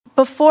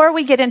Before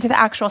we get into the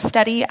actual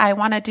study, I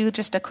want to do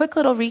just a quick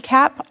little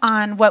recap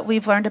on what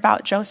we've learned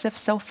about Joseph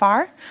so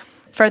far.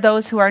 For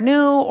those who are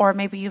new, or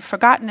maybe you've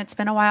forgotten, it's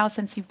been a while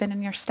since you've been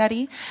in your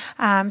study.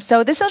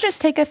 So this will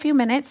just take a few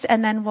minutes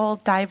and then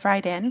we'll dive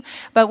right in.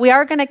 But we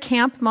are going to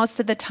camp most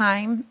of the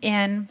time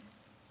in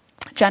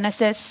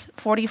Genesis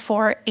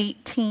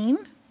 44:18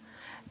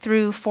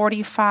 through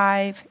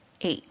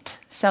 45:8.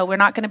 So we're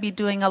not going to be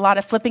doing a lot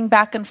of flipping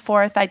back and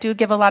forth. I do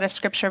give a lot of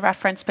scripture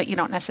reference, but you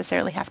don't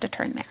necessarily have to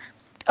turn there.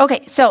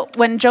 Okay, so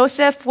when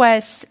Joseph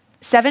was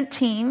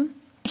 17,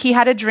 he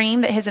had a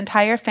dream that his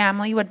entire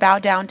family would bow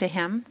down to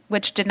him,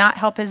 which did not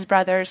help his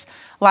brothers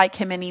like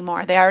him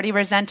anymore. They already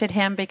resented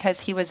him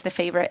because he was the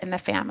favorite in the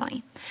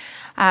family.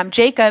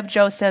 Jacob,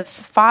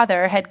 Joseph's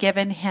father, had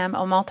given him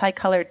a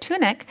multicolored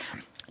tunic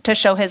to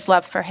show his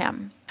love for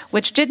him,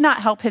 which did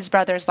not help his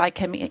brothers like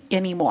him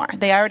anymore.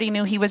 They already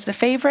knew he was the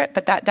favorite,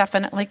 but that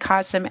definitely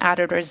caused some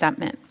added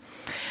resentment.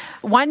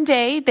 One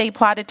day, they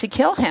plotted to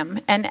kill him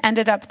and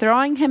ended up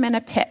throwing him in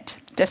a pit,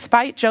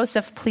 despite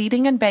Joseph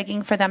pleading and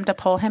begging for them to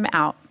pull him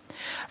out.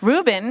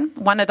 Reuben,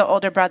 one of the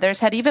older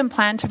brothers, had even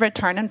planned to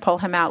return and pull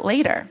him out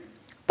later.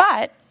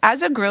 But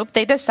as a group,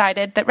 they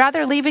decided that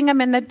rather leaving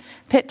him in the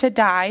pit to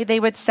die, they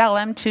would sell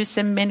him to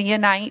some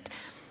Midianite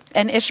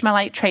and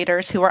Ishmaelite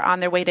traders who were on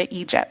their way to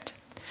Egypt.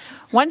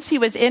 Once he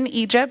was in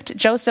Egypt,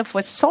 Joseph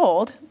was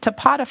sold to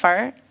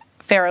Potiphar,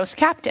 Pharaoh's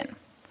captain.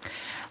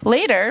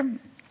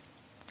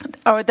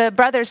 The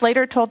brothers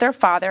later told their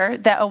father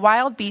that a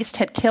wild beast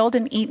had killed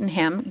and eaten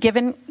him,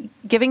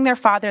 giving their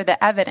father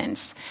the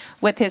evidence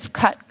with his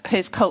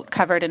coat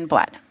covered in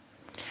blood.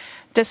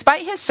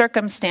 Despite his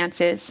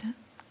circumstances,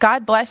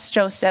 God blessed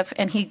Joseph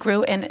and he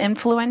grew in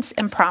influence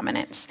and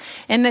prominence.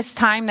 In this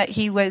time that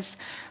he was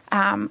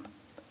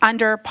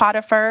under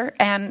Potiphar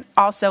and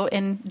also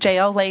in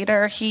jail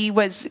later, he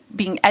was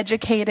being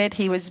educated,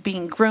 he was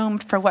being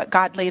groomed for what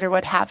God later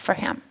would have for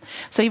him.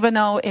 So even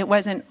though it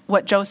wasn't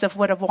what Joseph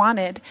would have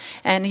wanted,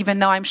 and even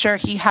though I'm sure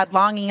he had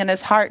longing in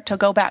his heart to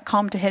go back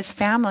home to his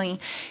family,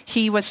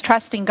 he was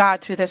trusting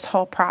God through this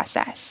whole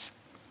process.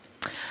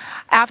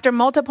 After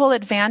multiple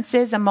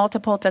advances and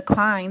multiple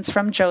declines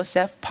from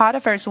Joseph,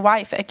 Potiphar's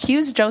wife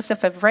accused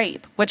Joseph of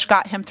rape, which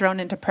got him thrown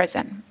into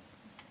prison.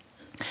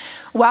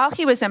 While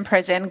he was in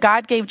prison,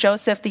 God gave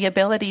Joseph the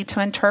ability to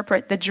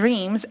interpret the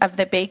dreams of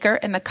the baker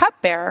and the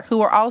cupbearer who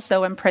were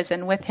also in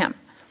prison with him.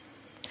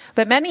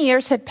 But many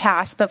years had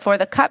passed before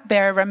the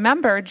cupbearer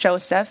remembered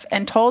Joseph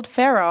and told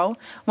Pharaoh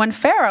when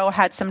Pharaoh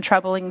had some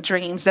troubling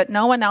dreams that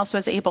no one else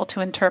was able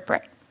to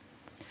interpret.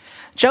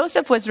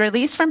 Joseph was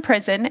released from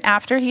prison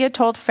after he had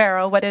told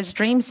Pharaoh what his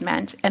dreams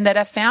meant and that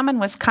a famine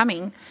was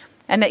coming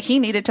and that he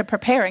needed to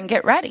prepare and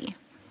get ready.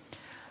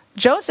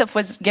 Joseph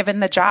was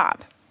given the job,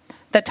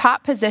 the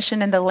top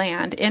position in the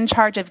land, in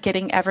charge of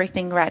getting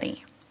everything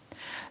ready.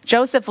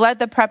 Joseph led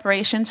the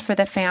preparations for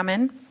the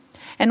famine,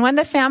 and when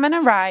the famine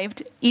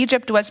arrived,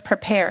 Egypt was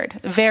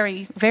prepared,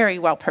 very, very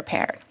well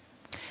prepared.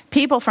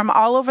 People from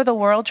all over the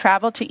world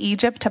traveled to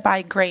Egypt to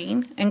buy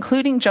grain,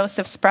 including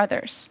Joseph's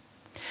brothers.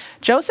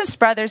 Joseph's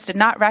brothers did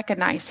not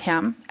recognize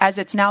him, as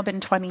it's now been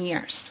 20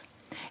 years.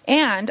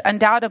 And,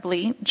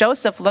 undoubtedly,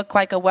 Joseph looked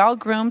like a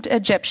well-groomed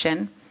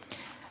Egyptian,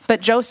 but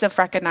Joseph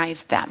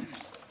recognized them.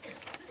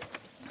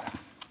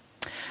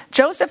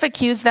 Joseph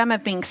accused them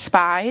of being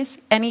spies,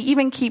 and he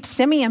even keeps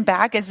Simeon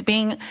back as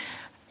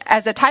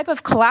a type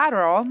of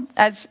collateral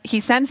as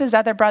he sends his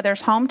other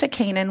brothers home to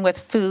Canaan with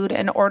food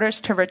and orders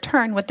to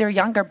return with their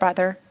younger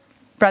brother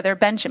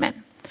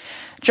Benjamin.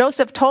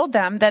 Joseph told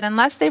them that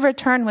unless they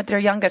return with their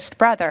youngest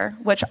brother,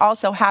 which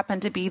also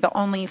happened to be the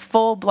only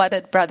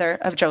full-blooded brother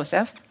of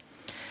Joseph,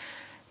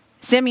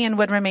 Simeon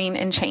would remain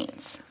in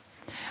chains.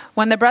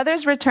 When the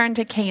brothers returned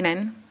to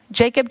Canaan,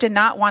 Jacob did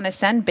not want to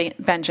send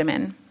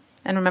Benjamin.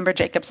 And remember,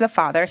 Jacob's the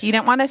father. He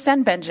didn't want to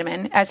send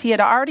Benjamin as he had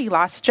already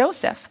lost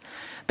Joseph.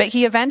 But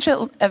he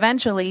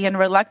eventually and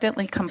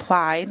reluctantly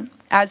complied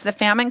as the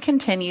famine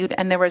continued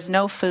and there was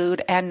no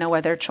food and no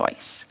other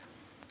choice.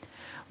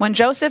 When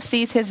Joseph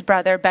sees his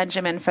brother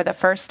Benjamin for the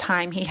first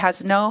time, he has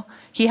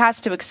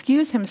to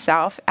excuse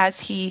himself as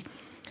he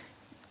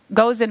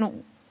goes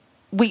and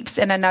weeps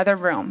in another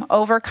room,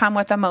 overcome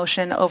with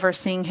emotion over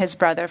seeing his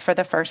brother for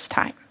the first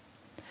time.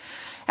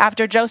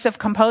 After Joseph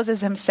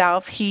composes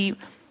himself, he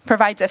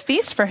provides a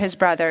feast for his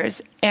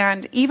brothers,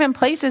 and even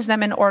places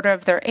them in order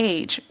of their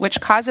age,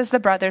 which causes the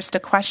brothers to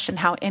question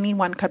how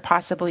anyone could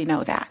possibly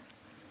know that.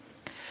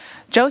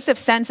 Joseph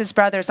sends his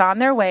brothers on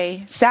their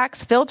way,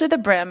 sacks filled to the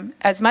brim,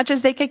 as much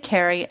as they could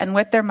carry, and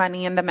with their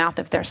money in the mouth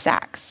of their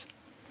sacks.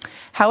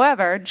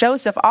 However,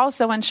 Joseph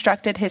also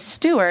instructed his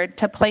steward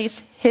to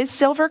place his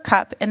silver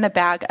cup in the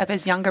bag of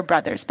his younger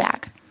brother's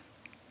bag,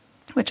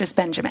 which is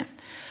Benjamin.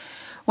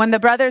 When the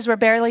brothers were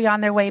barely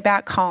on their way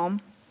back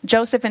home,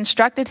 Joseph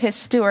instructed his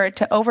steward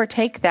to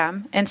overtake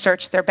them and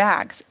search their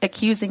bags,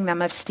 accusing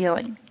them of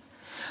stealing.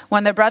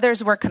 When the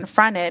brothers were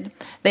confronted,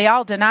 they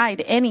all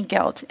denied any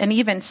guilt and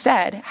even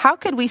said, "How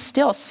could we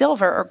steal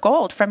silver or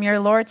gold from your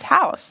Lord's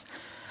house?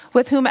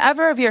 With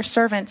whomever of your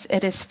servants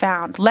it is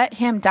found, let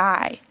him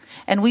die,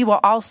 and we will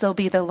also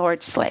be the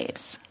Lord's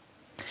slaves."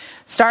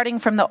 Starting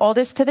from the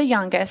oldest to the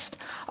youngest,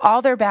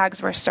 all their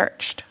bags were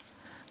searched.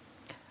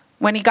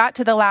 When he got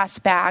to the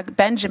last bag,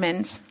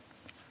 Benjamin's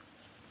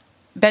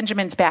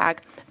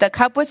bag, the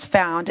cup was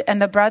found,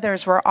 and the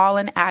brothers were all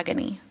in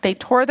agony. They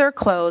tore their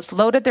clothes,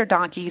 loaded their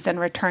donkeys, and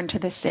returned to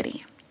the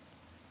city.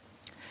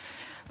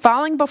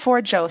 Falling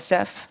before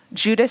Joseph,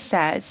 Judah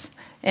says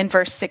in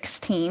verse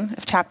 16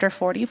 of chapter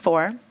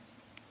 44,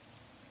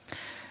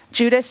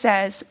 Judah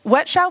says,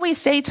 "What shall we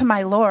say to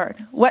my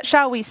Lord? What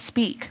shall we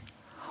speak?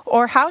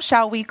 Or how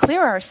shall we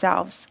clear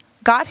ourselves?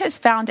 God has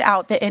found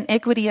out the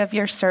iniquity of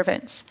your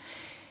servants.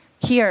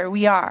 Here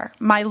we are,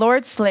 my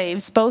Lord's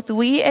slaves, both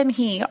we and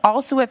he,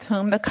 also with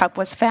whom the cup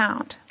was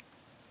found."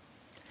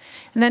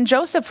 And then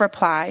Joseph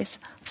replies,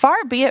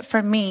 "Far be it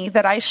from me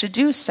that I should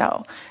do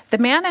so. The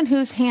man in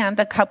whose hand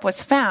the cup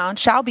was found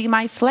shall be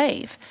my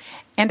slave.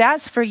 And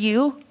as for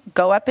you,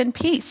 go up in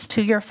peace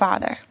to your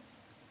father."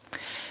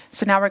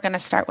 So now we're going to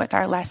start with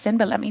our lesson,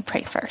 but let me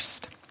pray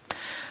first.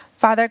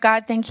 Father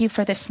God, thank you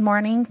for this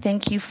morning.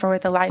 Thank you for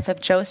the life of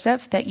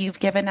Joseph that you've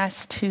given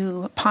us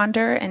to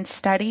ponder and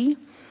study.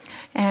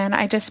 And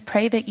I just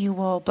pray that you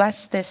will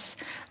bless this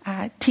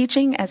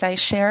teaching as I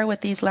share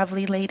with these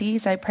lovely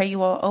ladies. I pray you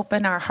will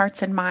open our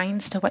hearts and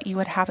minds to what you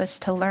would have us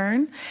to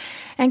learn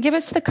and give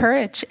us the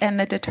courage and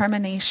the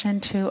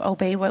determination to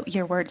obey what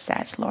your word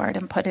says, Lord,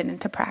 and put it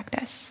into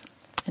practice.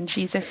 In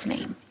Jesus'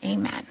 name,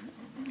 amen.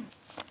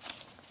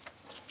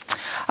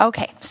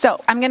 Okay,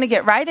 so I'm going to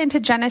get right into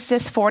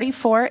Genesis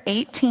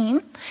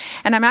 44:18,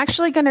 and I'm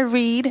actually going to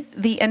read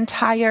the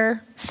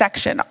entire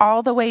section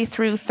all the way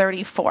through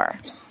 34.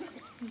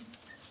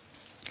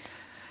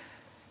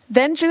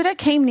 Then Judah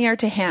came near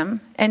to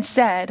him and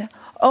said,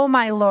 "O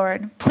my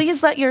Lord,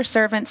 please let your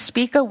servant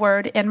speak a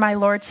word in my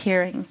Lord's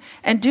hearing,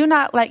 and do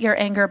not let your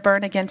anger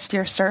burn against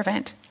your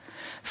servant.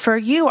 For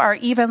you are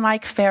even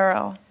like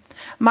Pharaoh.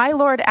 My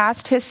Lord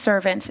asked his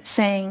servants,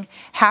 saying,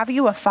 'Have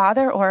you a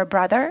father or a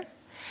brother?'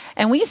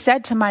 And we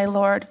said to my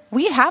Lord,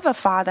 'We have a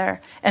father,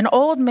 an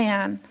old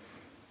man,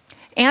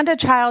 and a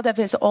child of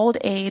his old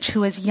age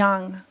who is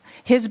young.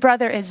 His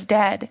brother is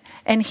dead,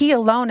 and he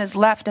alone is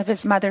left of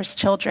his mother's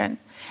children,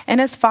 and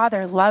his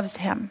father loves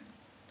him.'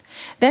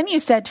 Then you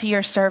said to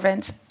your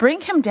servants, 'Bring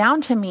him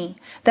down to me,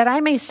 that I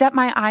may set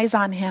my eyes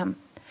on him.'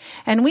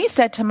 And we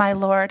said to my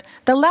Lord,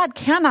 'The lad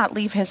cannot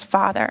leave his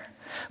father,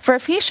 for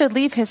if he should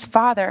leave his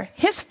father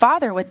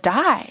would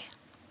die.'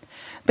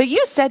 But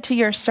you said to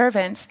your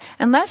servants,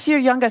 'Unless your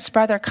youngest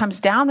brother comes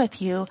down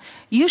with you,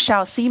 you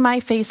shall see my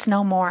face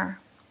no more.'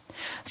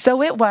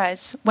 So it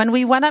was, when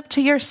we went up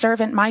to your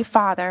servant my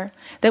father,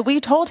 that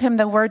we told him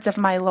the words of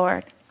my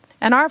Lord.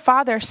 And our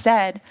father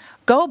said,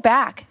 'Go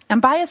back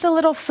and buy us a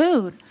little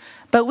food.'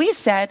 But we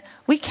said,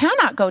 'We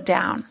cannot go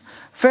down,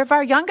 for if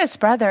our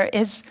youngest brother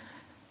is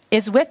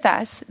with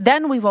us,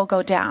 then we will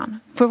go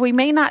down, for we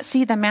may not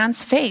see the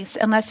man's face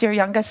unless your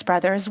youngest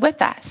brother is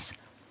with us.'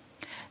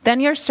 Then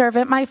your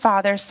servant my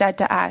father said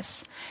to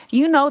us,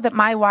 'You know that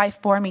my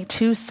wife bore me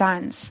 2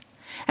 sons.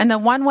 And the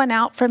one went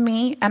out from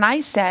me, and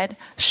I said,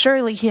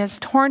 Surely he is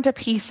torn to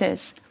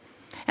pieces.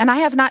 And I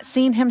have not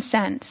seen him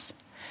since.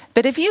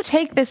 But if you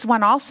take this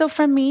one also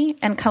from me,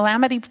 and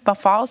calamity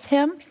befalls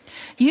him,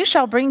 you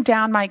shall bring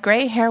down my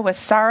gray hair with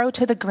sorrow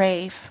to the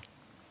grave.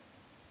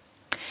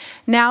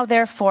 Now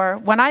therefore,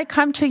 when I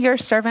come to your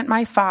servant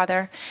my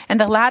father, and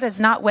the lad is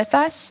not with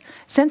us,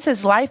 since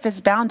his life is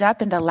bound up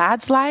in the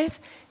lad's life,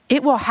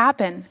 it will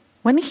happen,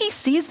 when he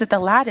sees that the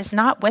lad is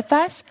not with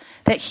us,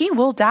 that he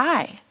will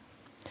die.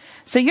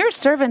 So your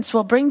servants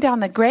will bring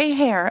down the gray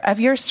hair of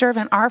your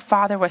servant our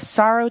father with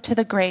sorrow to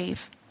the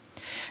grave.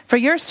 For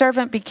your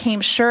servant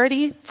became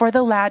surety for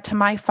the lad to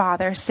my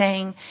father,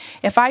 saying,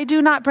 If I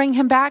do not bring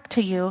him back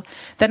to you,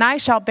 then I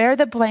shall bear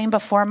the blame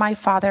before my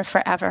father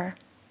forever.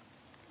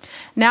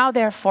 Now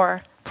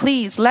therefore,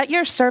 please let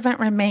your servant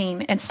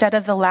remain instead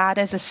of the lad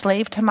as a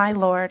slave to my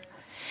Lord,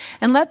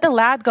 and let the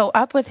lad go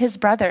up with his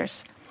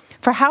brothers.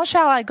 For how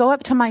shall I go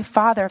up to my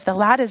father if the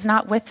lad is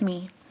not with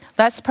me,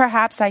 lest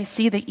perhaps I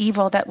see the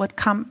evil that would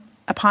come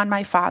upon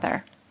my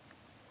father?"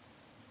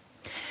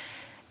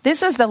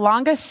 This was the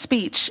longest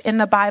speech in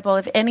the Bible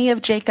of any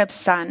of Jacob's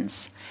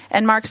sons,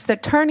 and marks the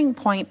turning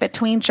point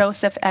between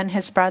Joseph and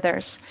his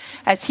brothers,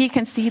 as he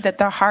can see that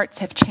their hearts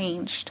have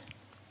changed.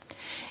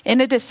 In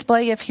a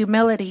display of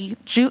humility,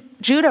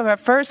 Judah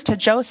refers to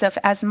Joseph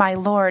as my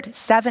Lord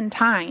 7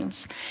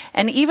 times,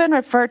 and even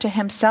referred to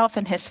himself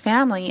and his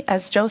family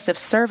as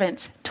Joseph's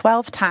servants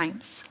 12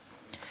 times.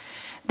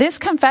 This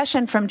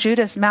confession from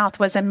Judah's mouth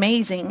was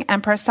amazing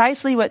and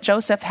precisely what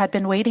Joseph had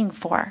been waiting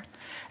for,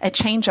 a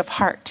change of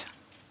heart.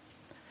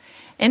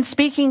 In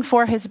speaking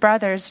for his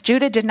brothers,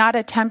 Judah did not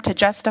attempt to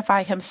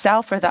justify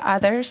himself or the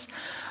others,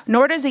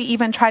 nor does he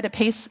even try to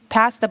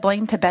pass the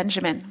blame to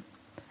Benjamin.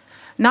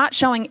 Not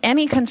showing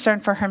any concern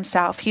for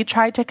himself, he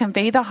tried to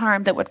convey the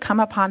harm that would come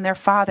upon their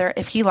father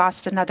if he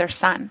lost another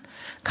son,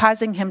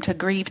 causing him to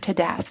grieve to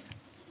death.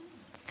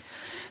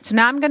 So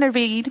now I'm going to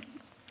read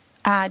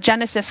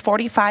Genesis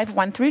 45,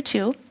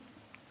 1-2.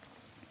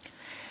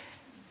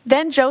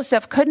 Then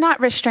Joseph could not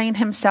restrain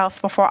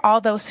himself before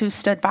all those who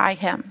stood by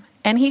him,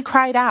 and he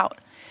cried out,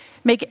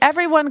 Make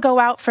everyone go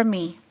out from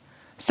me."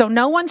 So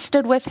no one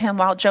stood with him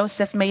while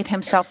Joseph made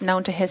himself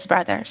known to his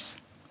brothers.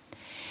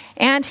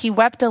 And he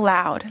wept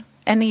aloud,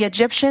 and the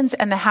Egyptians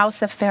and the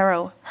house of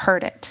Pharaoh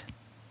heard it.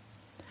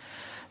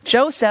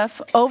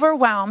 Joseph,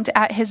 overwhelmed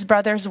at his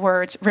brother's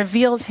words,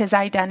 reveals his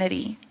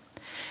identity.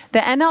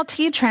 The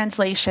NLT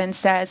translation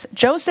says,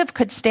 "Joseph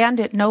could stand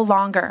it no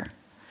longer.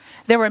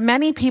 There were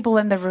many people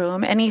in the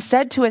room, and he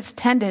said to his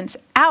attendants,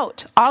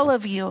 'Out, all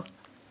of you.'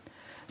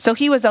 So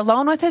he was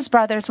alone with his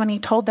brothers when he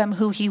told them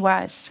who he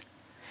was.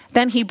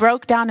 Then he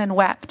broke down and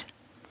wept.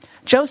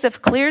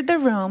 Joseph cleared the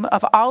room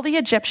of all the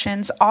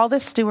Egyptians, all the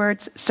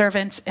stewards,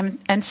 servants,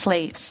 and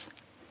slaves.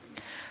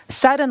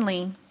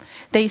 Suddenly,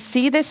 they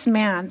see this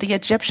man, the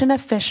Egyptian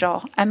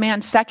official, a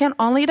man second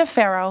only to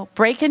Pharaoh,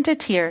 break into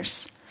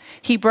tears.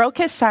 He broke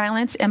his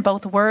silence in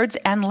both words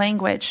and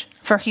language,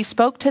 for he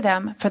spoke to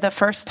them for the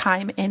first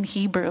time in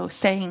Hebrew,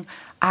 saying,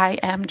 'I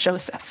am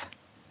Joseph.'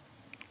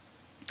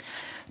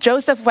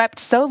 Joseph wept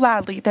so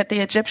loudly that the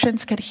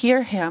Egyptians could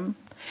hear him,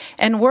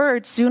 and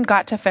word soon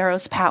got to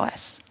Pharaoh's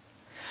palace.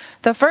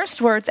 The first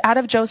words out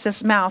of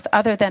Joseph's mouth,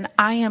 other than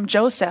 'I am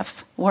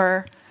Joseph,'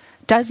 were,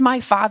 'Does my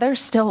father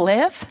still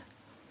live?'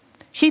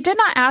 He did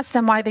not ask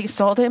them why they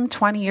sold him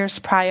 20 years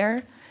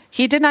prior.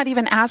 He did not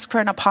even ask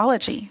for an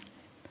apology.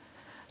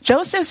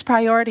 Joseph's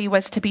priority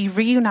was to be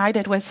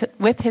reunited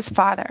with his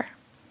father.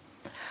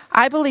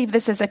 I believe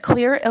this is a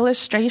clear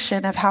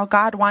illustration of how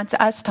God wants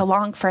us to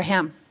long for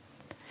him.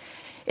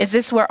 Is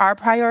this where our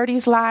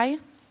priorities lie?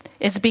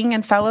 Is being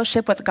in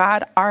fellowship with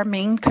God our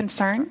main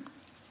concern?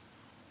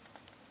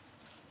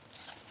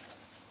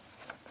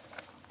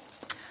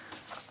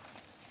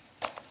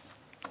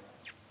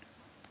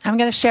 I'm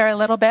going to share a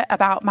little bit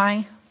about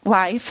my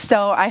life,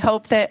 so I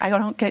hope that I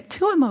don't get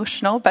too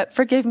emotional, but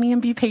forgive me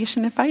and be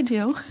patient if I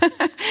do.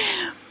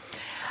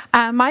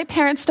 My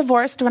parents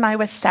divorced when I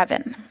was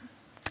 7.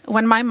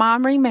 When my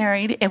mom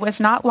remarried, it was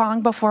not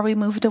long before we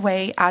moved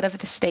away out of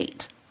the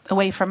state,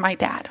 away from my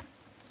dad.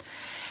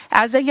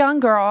 As a young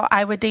girl,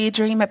 I would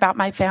daydream about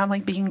my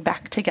family being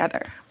back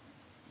together.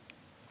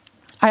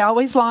 I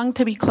always longed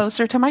to be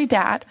closer to my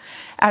dad,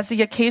 as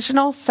the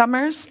occasional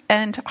summers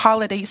and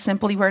holidays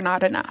simply were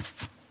not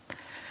enough.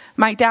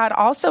 My dad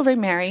also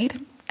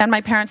remarried, and my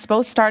parents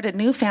both started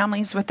new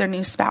families with their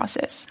new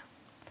spouses.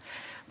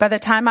 By the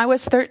time I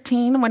was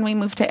 13, when we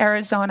moved to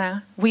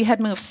Arizona, we had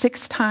moved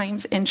 6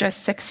 times in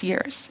just 6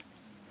 years.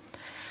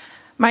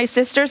 My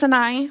sisters and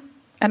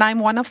I'm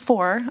one of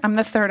 4, I'm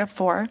the third of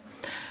 4.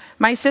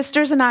 My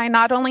sisters and I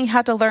not only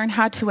had to learn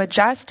how to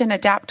adjust and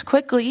adapt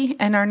quickly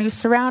in our new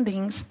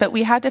surroundings, but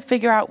we had to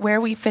figure out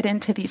where we fit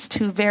into these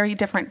 2 very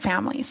different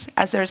families,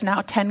 as there's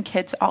now 10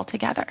 kids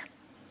altogether.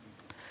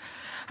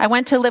 I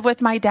went to live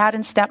with my dad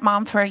and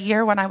stepmom for a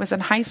year when I was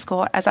in high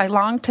school, as I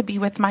longed to be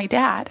with my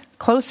dad,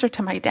 closer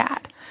to my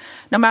dad.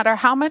 No matter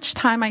how much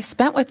time I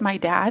spent with my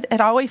dad,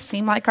 it always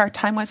seemed like our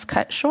time was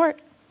cut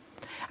short.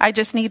 I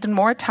just needed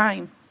more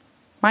time,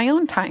 my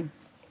own time.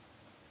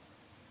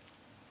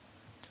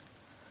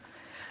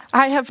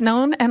 I have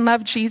known and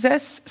loved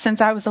Jesus since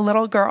I was a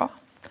little girl,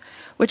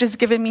 which has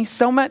given me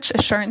so much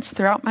assurance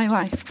throughout my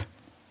life.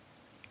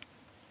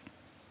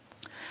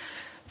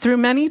 Through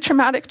many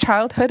traumatic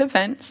childhood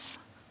events,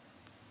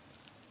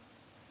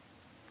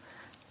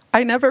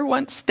 I never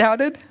once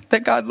doubted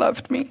that God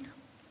loved me.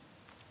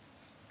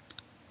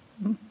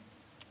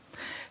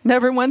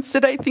 Never once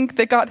did I think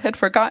that God had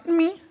forgotten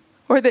me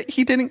or that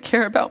he didn't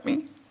care about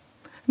me.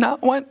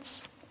 Not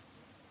once.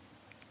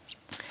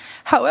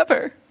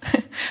 However,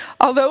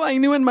 although I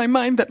knew in my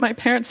mind that my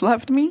parents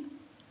loved me,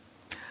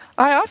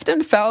 I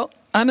often felt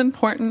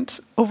unimportant,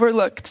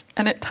 overlooked,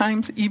 and at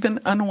times even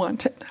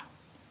unwanted.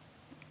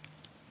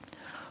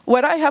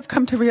 What I have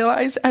come to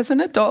realize as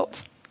an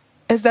adult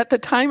is that the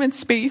time and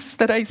space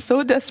that I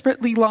so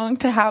desperately longed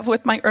to have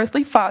with my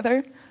earthly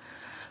father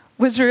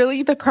was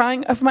really the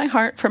crying of my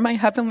heart for my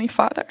heavenly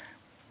Father.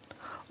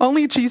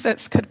 Only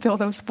Jesus could fill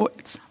those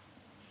voids.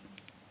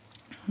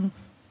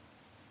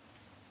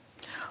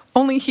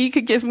 Only he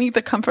could give me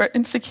the comfort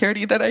and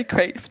security that I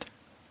craved.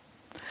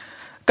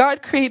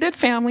 God created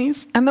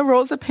families and the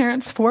roles of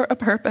parents for a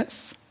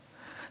purpose.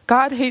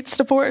 God hates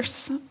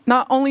divorce,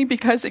 not only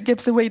because it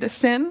gives way to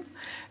sin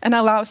and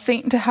allows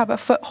Satan to have a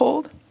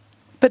foothold,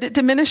 but it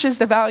diminishes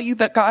the value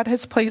that God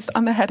has placed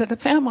on the head of the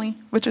family,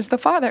 which is the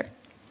father.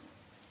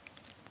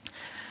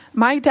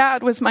 My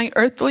dad was my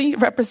earthly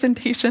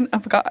representation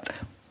of God,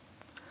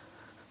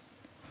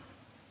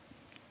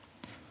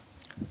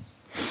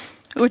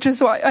 which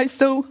is why I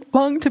so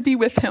longed to be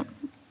with him,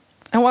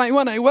 and why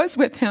when I was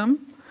with him,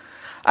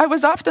 I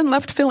was often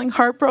left feeling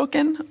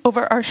heartbroken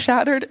over our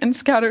shattered and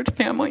scattered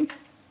family.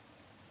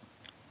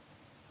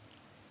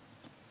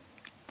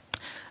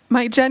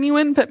 My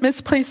genuine but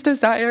misplaced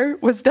desire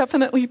was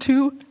definitely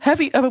too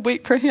heavy of a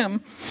weight for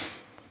him.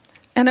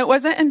 And it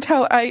wasn't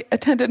until I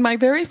attended my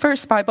very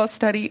first Bible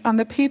study on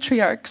the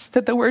patriarchs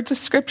that the words of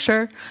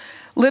Scripture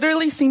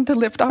literally seemed to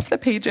lift off the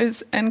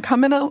pages and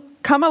come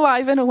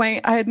alive in a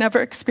way I had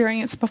never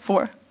experienced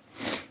before.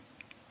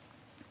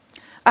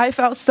 I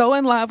fell so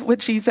in love with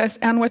Jesus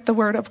and with the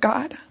Word of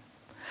God.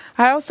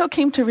 I also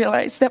came to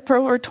realize that for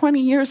over 20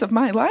 years of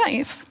my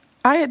life,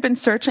 I had been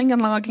searching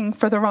and longing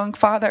for the wrong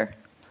father.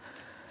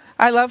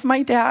 I love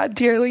my dad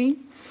dearly.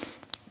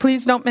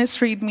 Please don't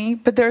misread me,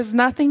 but there's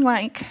nothing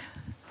like...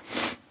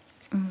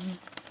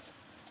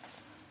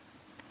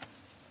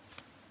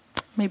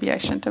 Maybe I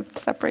shouldn't have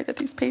separated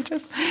these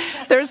pages.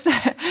 There's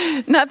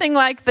nothing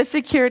like the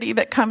security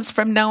that comes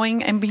from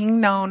knowing and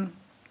being known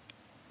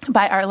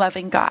by our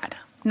loving God.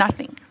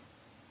 Nothing.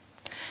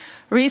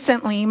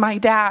 Recently, my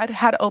dad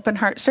had open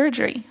heart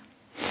surgery.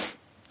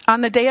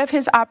 On the day of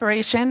his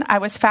operation, I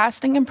was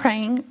fasting and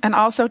praying and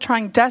also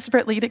trying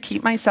desperately to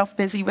keep myself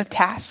busy with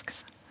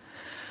tasks.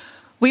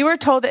 We were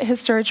told that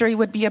his surgery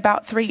would be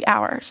about 3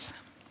 hours.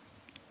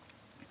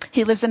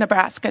 He lives in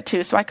Nebraska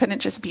too, so I couldn't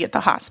just be at the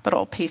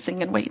hospital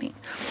pacing and waiting.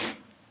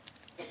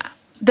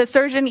 The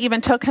surgeon even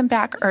took him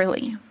back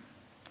early.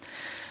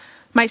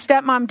 My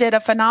stepmom did a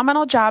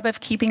phenomenal job of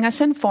keeping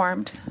us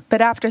informed, but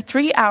after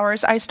 3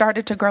 hours, I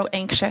started to grow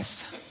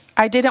anxious.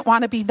 I didn't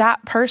want to be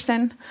that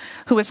person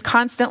who was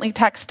constantly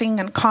texting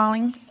and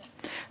calling.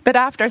 But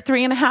after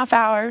 3.5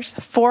 hours,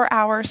 4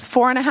 hours,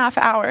 4.5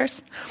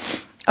 hours,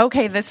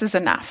 okay, this is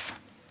enough.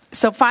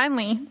 So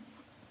finally,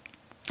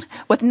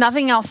 with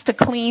nothing else to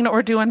clean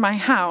or do in my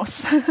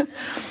house,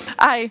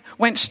 I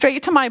went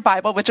straight to my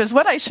Bible, which is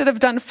what I should have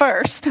done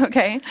first,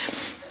 okay?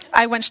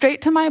 I went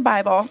straight to my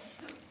Bible,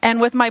 and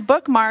with my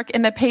bookmark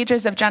in the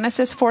pages of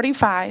Genesis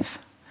 45,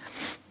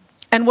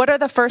 and what are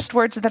the first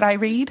words that I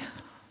read?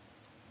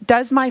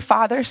 Does my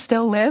father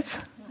still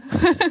live?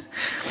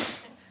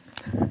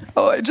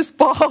 Oh, I just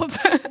bawled.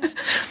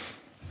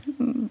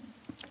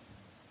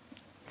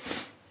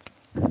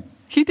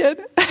 He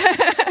did.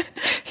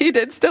 He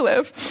did still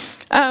live.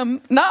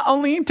 Not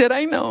only did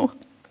I know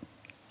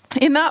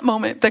in that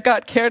moment that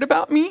God cared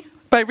about me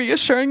by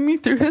reassuring me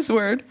through his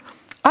word,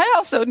 I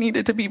also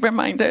needed to be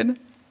reminded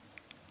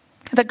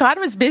that God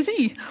was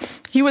busy.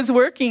 He was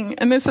working,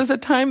 and this was a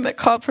time that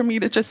called for me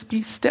to just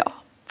be still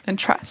and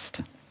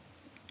trust.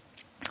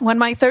 When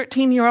my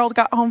 13-year-old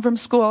got home from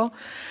school,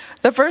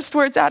 the first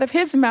words out of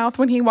his mouth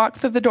when he walked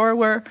through the door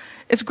were,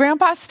 "Is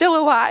Grandpa still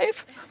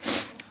alive?"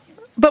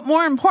 But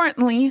more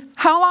importantly,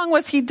 how long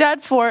was he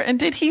dead for, and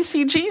did he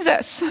see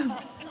Jesus?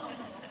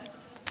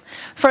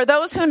 For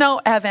those who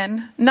know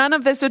Evan, none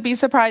of this would be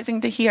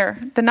surprising to hear.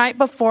 The night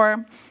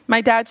before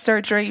my dad's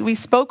surgery, we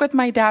spoke with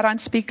my dad on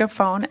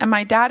speakerphone, and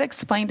my dad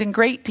explained in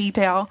great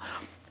detail,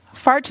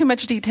 far too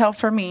much detail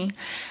for me,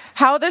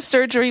 how the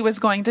surgery was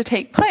going to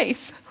take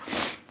place.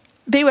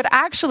 They would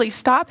actually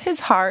stop his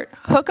heart,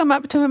 hook him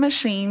up to a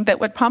machine that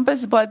would pump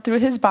his blood through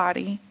his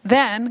body,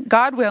 then,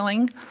 God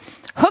willing,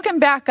 hook him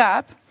back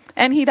up,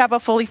 and he'd have a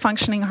fully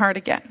functioning heart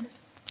again.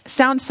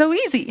 Sounds so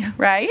easy,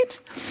 right?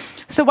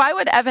 So why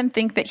would Evan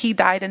think that he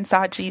died and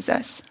saw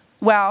Jesus?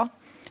 Well,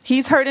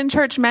 he's heard in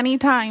church many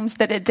times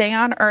that a day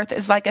on earth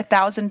is like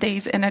 1,000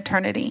 days in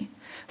eternity.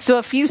 So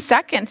a few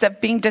seconds of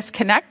being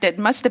disconnected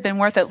must have been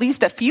worth at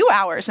least a few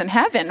hours in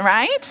heaven,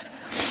 right?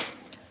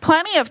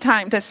 Plenty of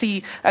time to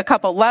see a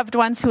couple loved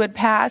ones who had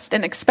passed,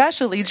 and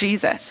especially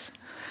Jesus.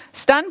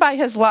 Stunned by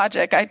his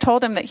logic, I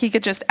told him that he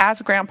could just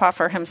ask Grandpa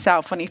for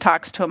himself when he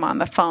talks to him on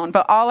the phone,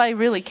 but all I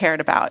really cared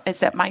about is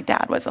that my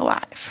dad was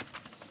alive.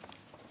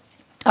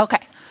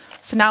 Okay,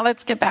 so now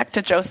let's get back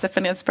to Joseph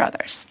and his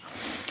brothers.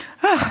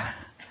 Let's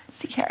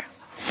see here.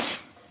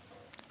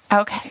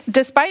 Okay,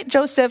 despite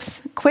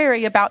Joseph's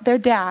query about their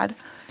dad,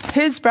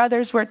 his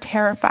brothers were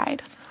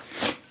terrified.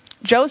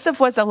 Joseph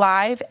was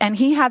alive, and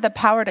he had the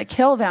power to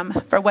kill them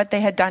for what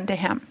they had done to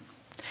him.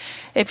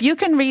 If you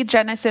can read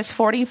Genesis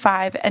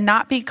 45 and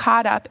not be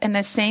caught up in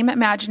the same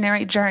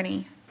imaginary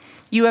journey,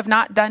 you have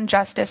not done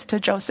justice to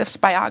Joseph's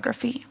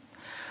biography.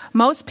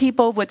 Most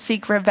people would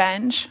seek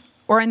revenge,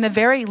 or in the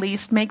very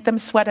least, make them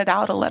sweat it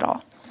out a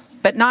little,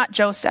 but not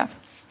Joseph.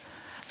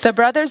 The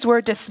brothers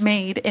were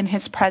dismayed in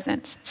his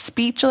presence,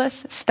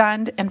 speechless,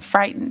 stunned, and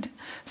frightened.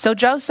 So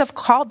Joseph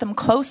called them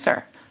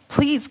closer.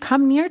 "Please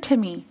come near to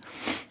me."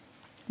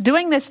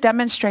 Doing this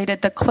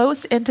demonstrated the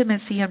close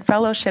intimacy and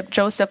fellowship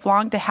Joseph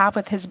longed to have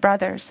with his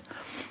brothers,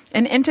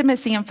 an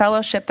intimacy and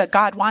fellowship that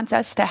God wants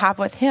us to have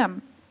with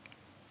him.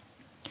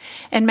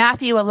 In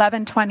Matthew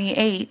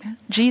 11:28,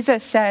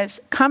 Jesus says,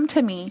 "Come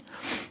to me,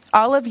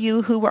 all of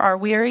you who are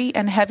weary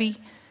and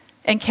heavy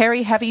and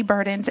carry heavy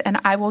burdens,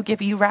 and I will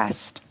give you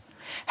rest."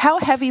 How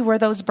heavy were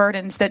those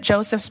burdens that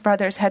Joseph's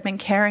brothers had been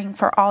carrying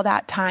for all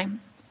that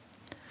time?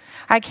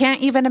 I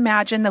can't even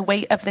imagine the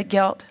weight of the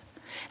guilt.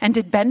 And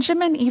did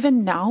Benjamin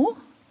even know?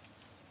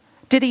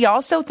 Did he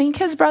also think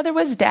his brother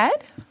was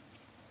dead?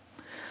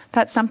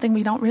 That's something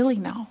we don't really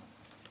know,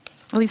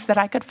 at least that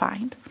I could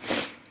find.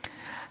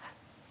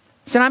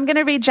 So now I'm going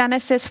to read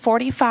Genesis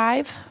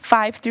 45,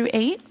 5 through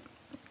 8.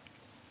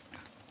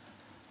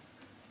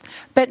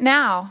 "But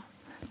now,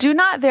 do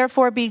not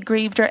therefore be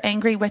grieved or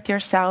angry with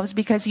yourselves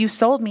because you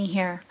sold me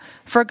here.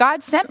 For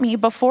God sent me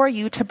before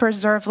you to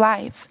preserve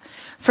life.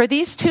 For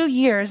these 2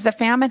 years the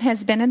famine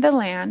has been in the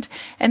land,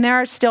 and there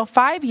are still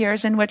 5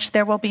 years in which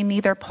there will be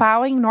neither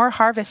plowing nor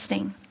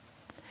harvesting.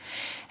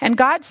 And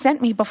God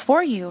sent me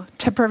before you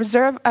to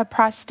preserve a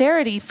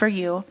posterity for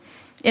you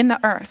in the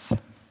earth,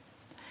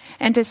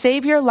 and to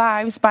save your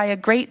lives by a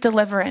great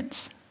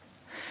deliverance.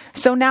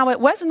 So now it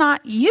was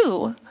not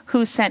you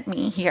who sent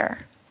me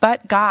here,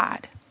 but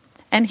God.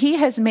 And he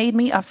has made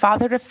me a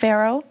father to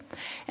Pharaoh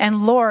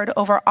and Lord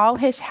over all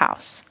his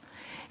house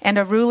and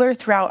a ruler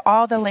throughout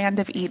all the land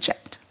of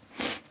Egypt.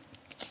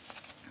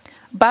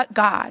 But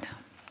God,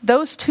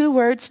 those two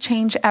words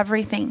change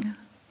everything.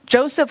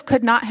 Joseph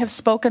could not have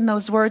spoken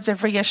those words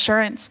of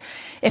reassurance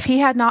if he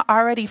had not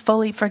already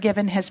fully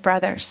forgiven his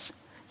brothers.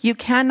 You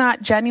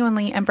cannot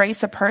genuinely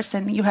embrace a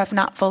person you have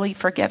not fully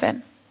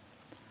forgiven.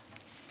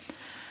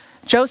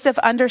 Joseph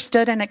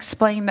understood and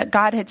explained that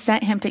God had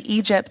sent him to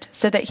Egypt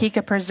so that he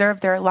could preserve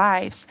their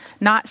lives,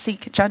 not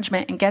seek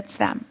judgment against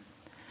them.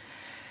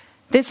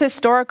 This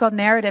historical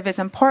narrative is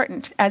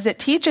important as it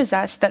teaches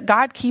us that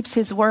God keeps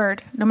his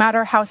word, no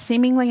matter how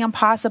seemingly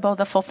impossible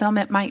the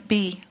fulfillment might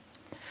be.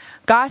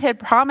 God had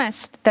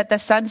promised that the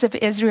sons of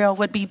Israel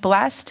would be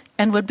blessed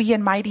and would be a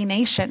mighty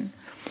nation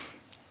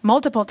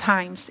multiple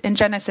times in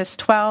Genesis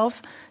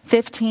 12,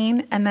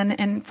 15, and then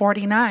in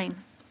 49.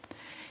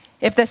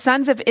 If the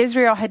sons of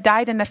Israel had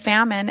died in the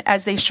famine,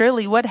 as they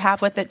surely would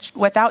have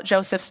without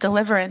Joseph's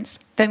deliverance,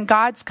 then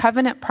God's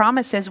covenant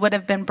promises would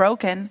have been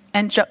broken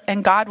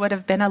and God would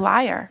have been a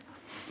liar.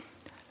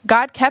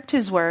 God kept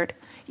his word,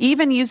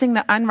 even using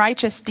the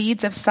unrighteous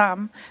deeds of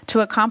some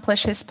to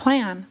accomplish his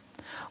plan.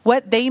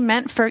 What they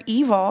meant for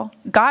evil,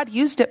 God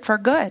used it for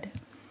good.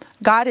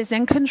 God is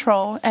in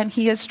control and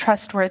he is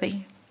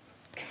trustworthy.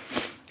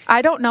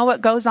 I don't know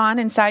what goes on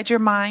inside your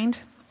mind,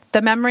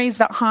 the memories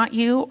that haunt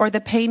you, or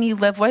the pain you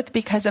live with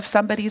because of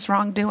somebody's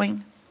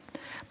wrongdoing.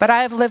 But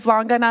I have lived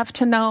long enough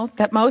to know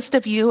that most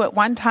of you at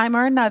one time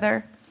or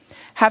another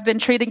have been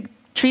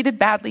treated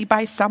badly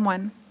by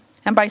someone,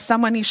 and by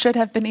someone you should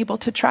have been able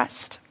to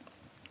trust.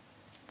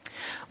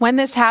 When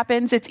this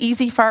happens, it's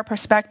easy for our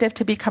perspective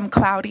to become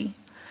cloudy.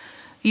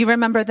 You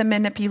remember the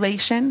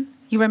manipulation,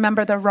 you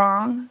remember the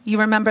wrong, you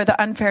remember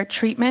the unfair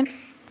treatment,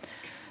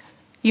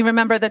 you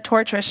remember the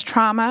torturous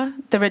trauma,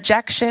 the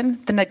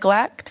rejection, the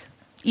neglect.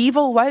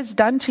 Evil was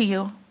done to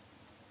you.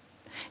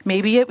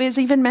 Maybe it was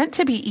even meant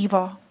to be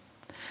evil.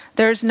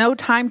 There's no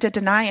time to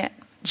deny it.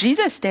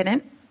 Jesus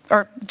didn't,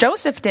 or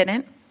Joseph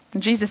didn't.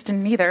 Jesus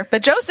didn't either,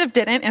 but Joseph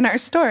didn't in our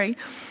story.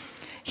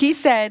 He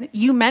said,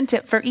 you meant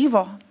it for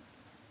evil.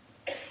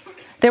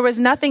 There was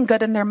nothing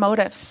good in their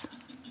motives,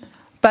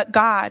 but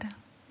God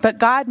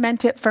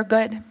meant it for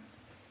good.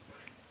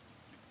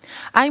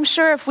 I'm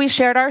sure if we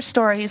shared our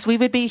stories, we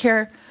would be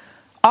here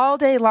all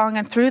day long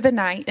and through the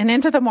night and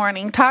into the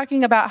morning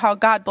talking about how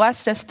God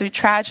blessed us through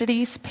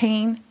tragedies,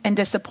 pain, and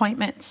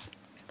disappointments.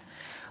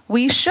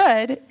 We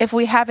should, if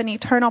we have an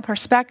eternal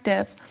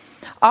perspective,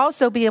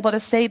 also be able to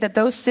say that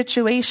those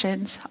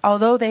situations,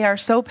 although they are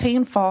so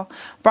painful,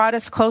 brought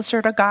us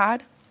closer to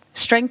God,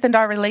 strengthened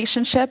our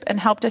relationship, and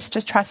helped us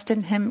to trust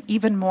in him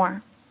even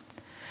more.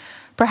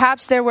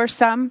 Perhaps there are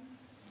some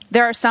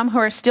who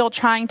are still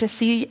trying to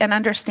see and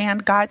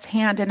understand God's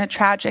hand in a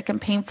tragic and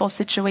painful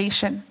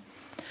situation.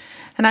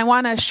 And I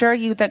want to assure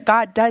you that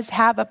God does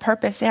have a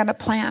purpose and a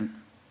plan.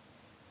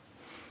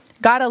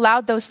 God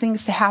allowed those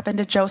things to happen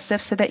to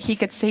Joseph so that he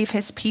could save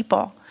his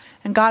people.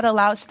 And God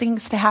allows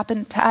things to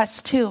happen to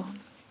us too.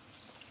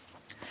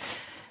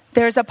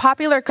 There's a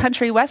popular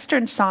country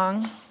western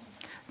song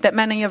that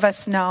many of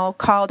us know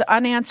called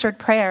Unanswered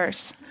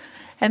Prayers.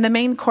 And the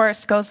main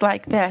chorus goes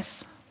like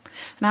this.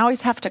 And I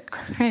always have to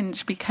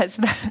cringe because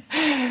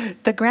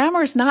the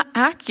grammar is not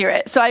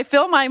accurate. So I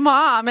feel my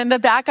mom in the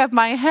back of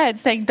my head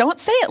saying, don't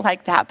say it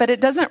like that, but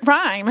it doesn't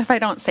rhyme if I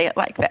don't say it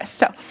like this.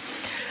 So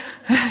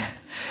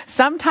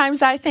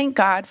sometimes I thank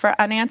God for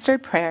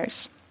unanswered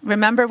prayers.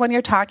 Remember when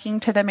you're talking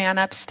to the man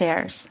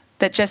upstairs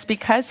that just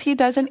because he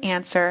doesn't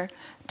answer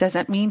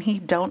doesn't mean he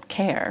don't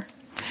care.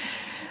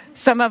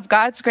 Some of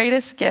God's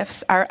greatest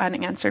gifts are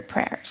unanswered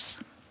prayers.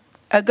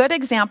 A good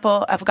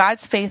example of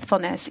God's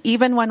faithfulness,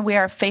 even when we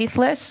are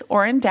faithless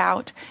or in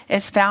doubt,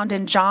 is found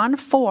in John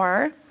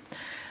 4,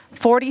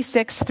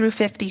 46 through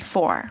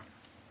 54.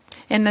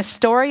 In the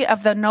story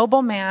of the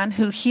noble man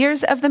who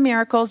hears of the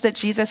miracles that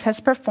Jesus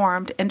has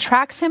performed and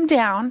tracks him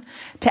down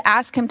to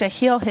ask him to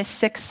heal his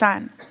sick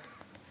son.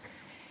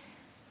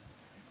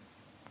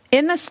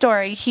 In the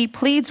story, he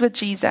pleads with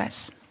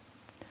Jesus,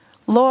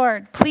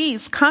 Lord,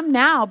 please come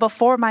now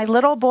before my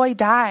little boy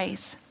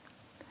dies.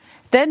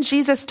 Then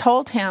Jesus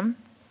told him,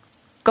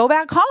 go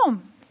back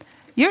home.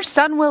 Your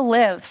son will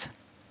live.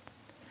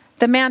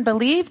 The man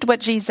believed what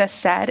Jesus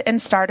said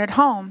and started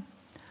home.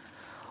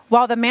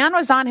 While the man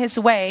was on his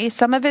way,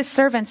 some of his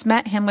servants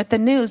met him with the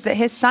news that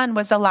his son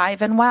was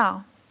alive and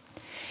well.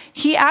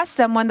 He asked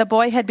them when the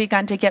boy had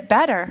begun to get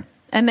better,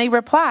 and they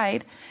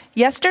replied,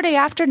 yesterday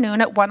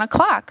afternoon at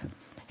 1:00.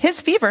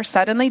 His fever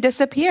suddenly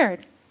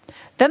disappeared.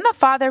 Then the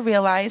father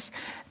realized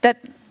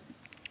that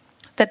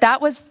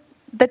was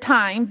the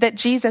time that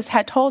Jesus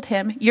had told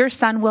him, your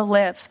son will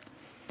live.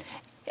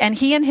 And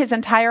he and his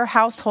entire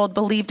household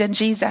believed in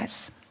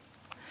Jesus.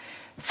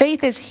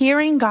 Faith is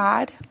hearing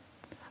God,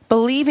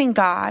 believing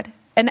God,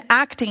 and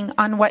acting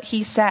on what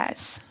he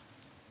says.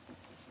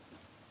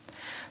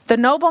 The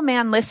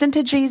nobleman listened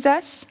to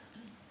Jesus,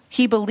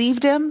 he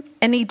believed him,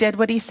 and he did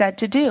what he said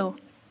to do.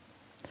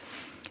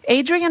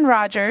 Adrian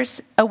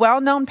Rogers, a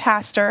well-known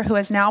pastor who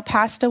has now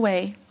passed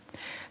away,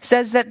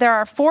 says that there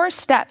are 4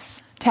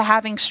 steps to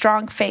having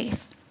strong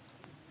faith.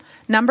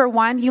 Number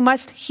 1, you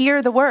must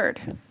hear the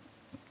word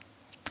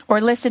or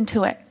listen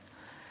to it.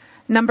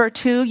 Number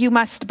 2, you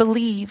must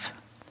believe.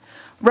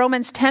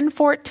 Romans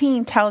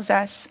 10:14 tells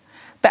us,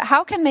 "But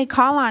how can they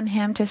call on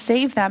him to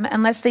save them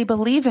unless they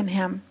believe in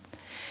him?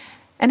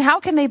 And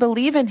how can they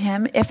believe in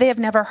him if they have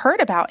never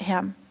heard about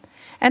him?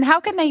 And how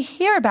can they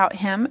hear about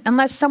him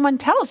unless someone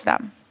tells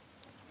them?"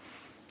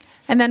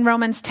 And then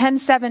Romans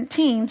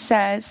 10:17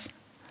 says,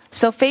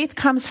 "So faith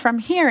comes from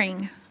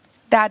hearing,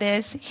 that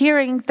is,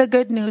 hearing the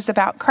good news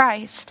about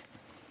Christ.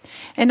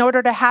 In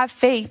order to have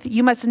faith,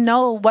 you must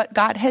know what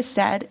God has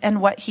said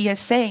and what he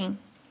is saying.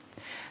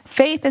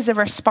 Faith is a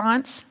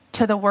response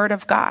to the word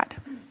of God."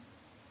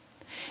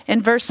 In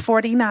verse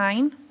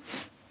 49,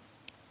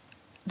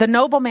 the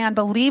nobleman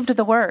believed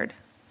the word.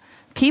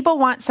 People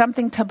want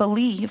something to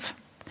believe,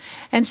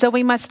 and so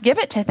we must give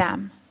it to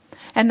them,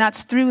 and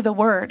that's through the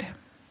word.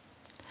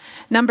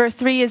 Number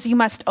 3 is you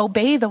must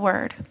obey the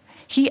word.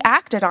 He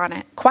acted on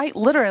it, quite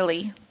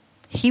literally.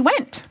 He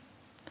went.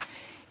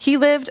 He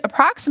lived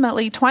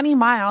approximately 20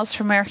 miles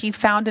from where he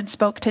found and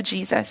spoke to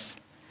Jesus.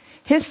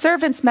 His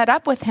servants met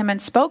up with him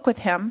and spoke with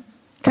him,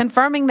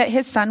 confirming that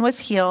his son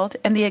was healed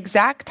in the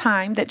exact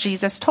time that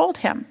Jesus told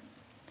him.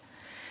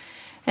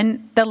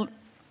 And the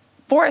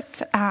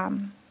 4th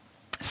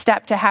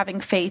step to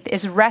having faith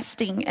is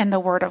resting in the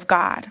word of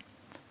God,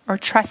 or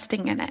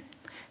trusting in it.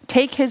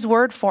 Take his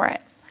word for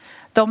it.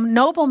 The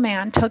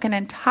nobleman took an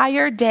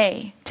entire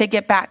day to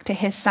get back to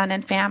his son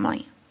and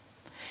family.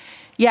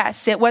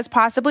 Yes, it was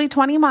possibly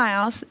 20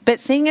 miles, but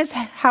seeing as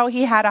how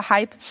he had a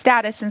high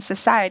status in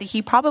society,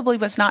 he probably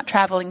was not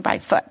traveling by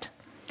foot,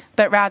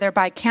 but rather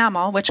by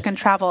camel, which can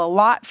travel a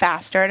lot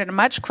faster and at a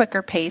much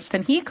quicker pace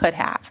than he could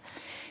have.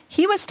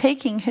 He was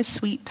taking his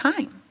sweet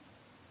time.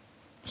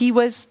 He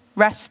was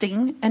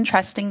resting and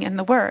trusting in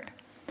the word.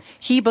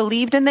 He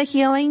believed in the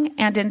healing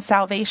and in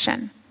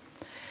salvation.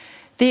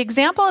 The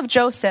example of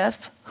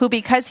Joseph, who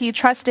because he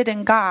trusted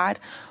in God,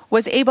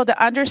 was able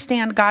to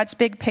understand God's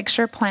big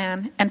picture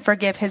plan and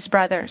forgive his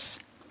brothers.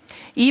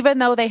 Even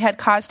though they had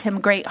caused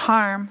him great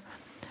harm,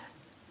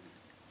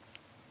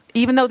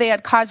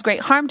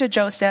 to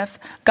Joseph,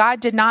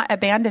 God did not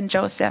abandon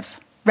Joseph.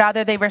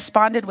 Rather, they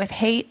responded with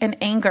hate and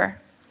anger.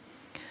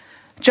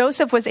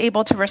 Joseph was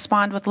able to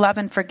respond with love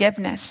and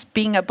forgiveness,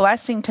 being a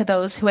blessing to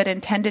those who had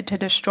intended to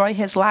destroy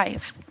his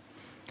life.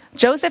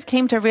 Joseph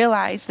came to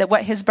realize that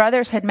what his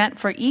brothers had meant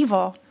for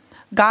evil,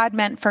 God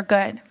meant for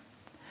good.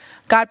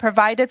 God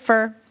provided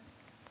for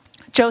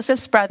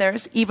Joseph's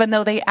brothers, even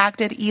though they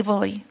acted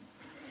evilly.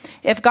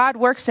 If God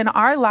works in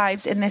our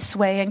lives in this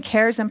way and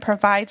cares and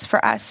provides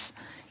for us,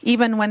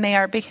 even when they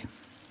are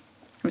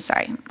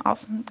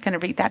I'm going to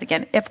read that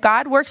again. If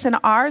God works in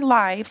our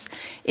lives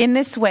in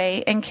this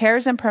way and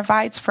cares and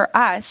provides for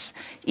us,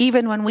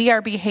 even when we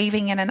are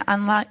behaving in an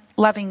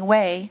unloving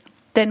way,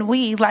 then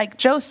we, like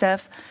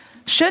Joseph,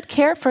 should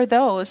care for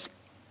those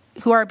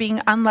who are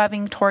being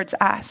unloving towards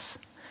us.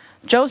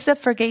 Joseph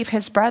forgave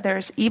his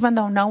brothers, even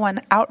though no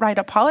one outright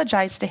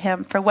apologized to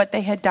him for what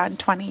they had done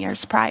 20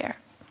 years prior.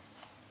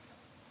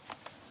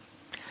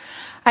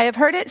 I have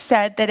heard it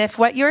said that if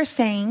what you're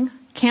saying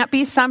can't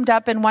be summed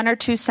up in 1 or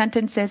 2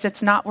 sentences,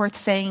 it's not worth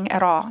saying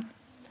at all.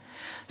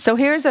 So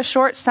here's a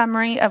short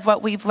summary of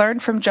what we've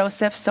learned from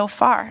Joseph so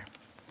far.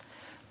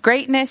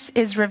 Greatness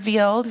is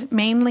revealed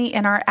mainly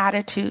in our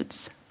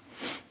attitudes.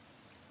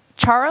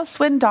 Charles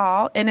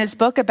Swindoll, in his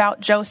book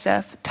about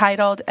Joseph,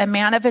 titled A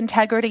Man of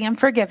Integrity and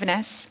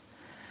Forgiveness,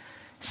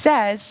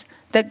 says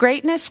that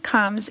greatness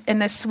comes in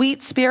the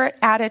sweet spirit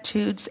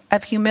attitudes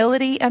of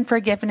humility and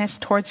forgiveness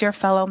towards your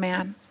fellow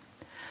man.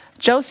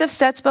 Joseph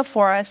sets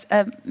before us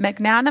a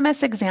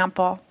magnanimous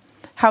example,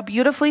 how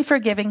beautifully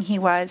forgiving he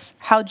was,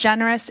 how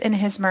generous in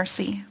his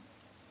mercy.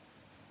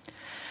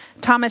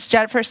 Thomas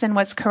Jefferson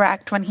was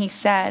correct when he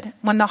said,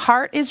 "When the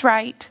heart is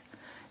right,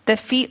 the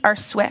feet are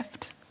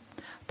swift."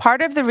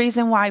 Part of the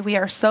reason why we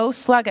are so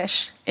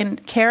sluggish in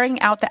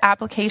carrying out the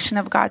application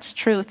of God's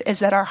truth is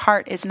that our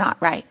heart is not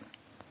right.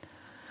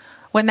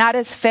 When that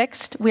is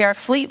fixed, we are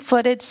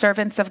fleet-footed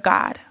servants of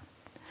God.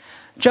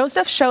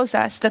 Joseph shows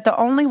us that the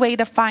only way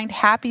to find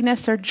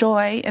happiness or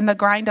joy in the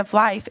grind of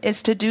life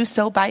is to do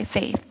so by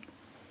faith.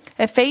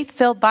 A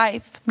faith-filled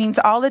life means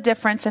all the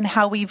difference in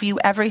how we view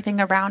everything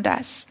around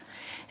us.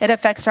 It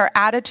affects our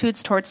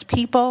attitudes towards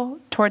people,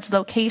 towards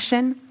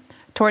location,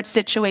 towards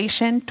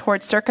situation,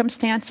 towards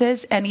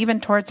circumstances, and even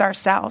towards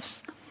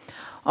ourselves.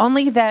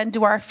 Only then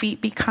do our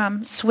feet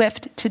become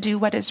swift to do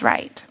what is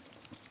right.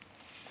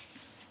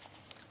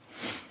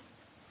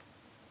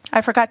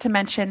 I forgot to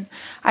mention,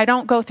 I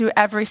don't go through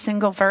every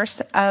single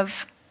verse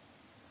of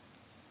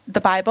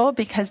the Bible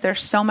because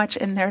there's so much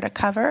in there to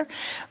cover.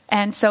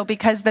 And so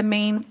because the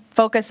main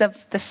focus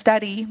of the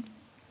study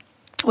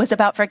was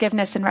about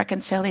forgiveness and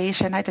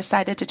reconciliation, I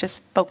decided to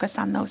just focus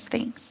on those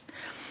things.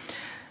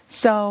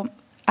 So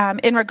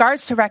in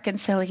regards to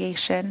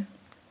reconciliation,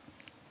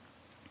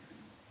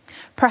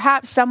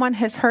 perhaps someone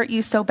has hurt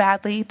you so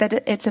badly that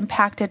it's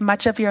impacted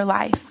much of your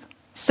life.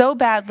 So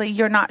badly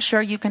you're not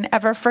sure you can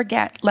ever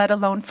forget, let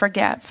alone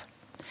forgive.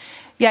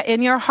 Yet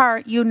in your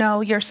heart, you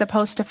know you're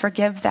supposed to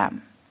forgive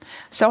them.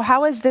 So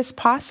how is this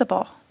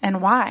possible,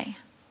 and why?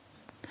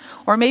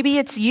 Or maybe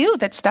it's you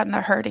that's done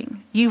the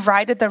hurting. You've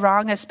righted the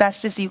wrong as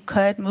best as you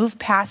could, moved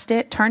past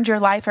it, turned your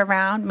life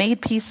around,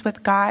 made peace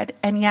with God,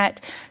 and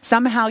yet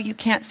somehow you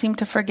can't seem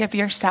to forgive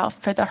yourself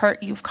for the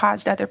hurt you've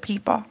caused other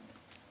people.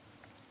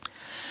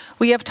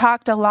 We have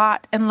talked a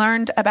lot and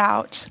learned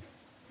about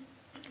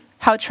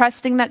how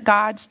trusting that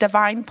God's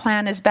divine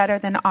plan is better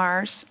than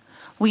ours.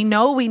 We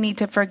know we need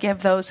to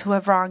forgive those who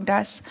have wronged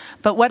us,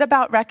 but what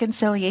about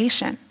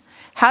reconciliation?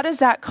 How does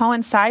that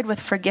coincide with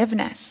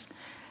forgiveness?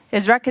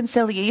 Is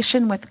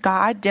reconciliation with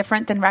God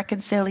different than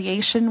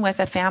reconciliation with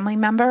a family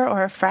member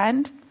or a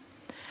friend?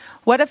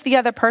 What if the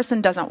other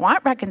person doesn't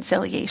want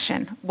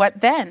reconciliation?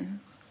 What then?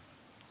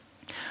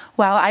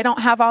 Well, I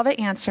don't have all the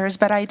answers,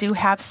 but I do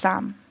have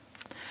some.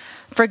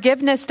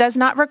 Forgiveness does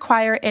not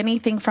require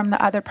anything from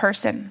the other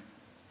person.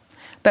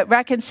 But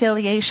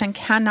reconciliation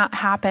cannot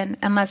happen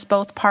unless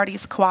both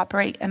parties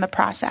cooperate in the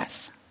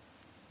process.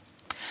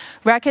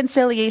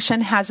 Reconciliation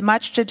has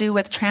much to do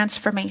with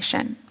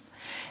transformation.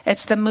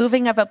 It's the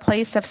moving of a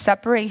place of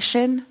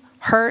separation,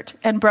 hurt,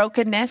 and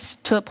brokenness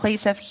to a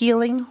place of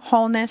healing,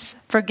 wholeness,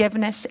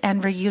 forgiveness,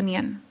 and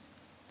reunion.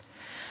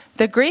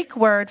 The Greek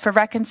word for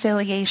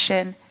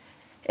reconciliation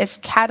is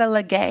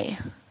katalage,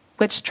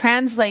 which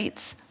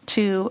translates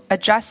to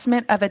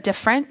adjustment of a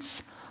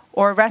difference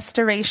or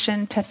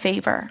restoration to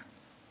favor.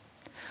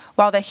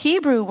 While the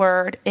Hebrew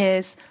word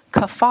is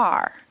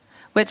kafar,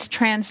 which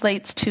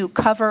translates to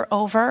cover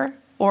over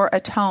or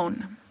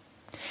atone.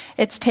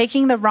 It's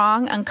taking the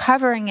wrong and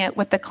covering it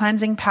with the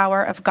cleansing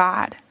power of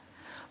God,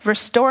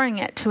 restoring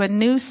it to a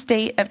new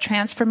state of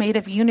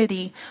transformative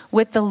unity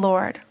with the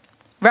Lord.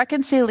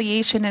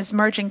 Reconciliation is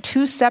merging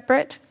two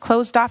separate,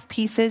 closed-off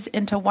pieces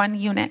into one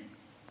unit.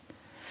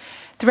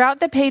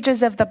 Throughout the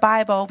pages of the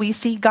Bible, we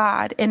see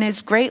God, in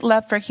his great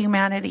love for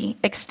humanity,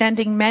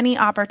 extending many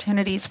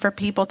opportunities for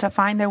people to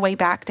find their way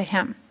back to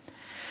him.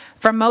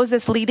 From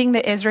Moses leading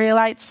the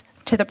Israelites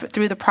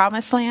through the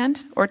promised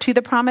land, or to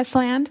the promised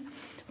land,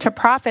 to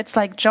prophets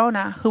like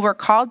Jonah, who were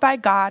called by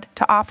God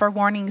to offer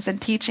warnings and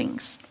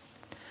teachings.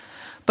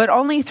 But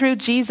only through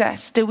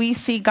Jesus do we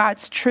see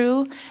God's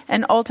true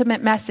and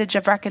ultimate message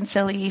of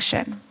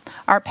reconciliation,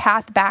 our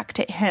path back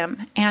to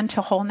him and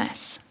to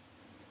wholeness.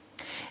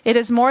 It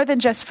is more than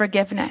just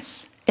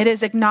forgiveness. It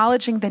is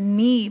acknowledging the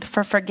need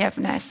for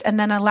forgiveness and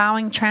then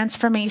allowing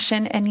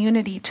transformation and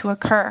unity to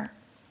occur.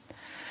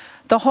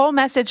 The whole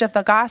message of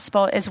the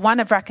gospel is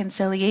one of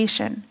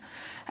reconciliation.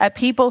 A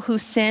people who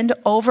sinned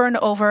over and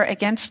over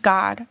against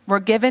God were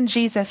given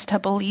Jesus to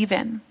believe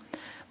in,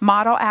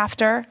 model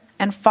after,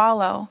 and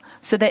follow,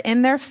 so that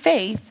in their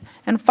faith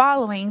and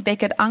following, they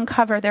could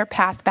uncover their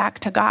path back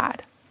to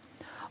God.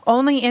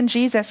 Only in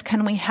Jesus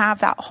can we have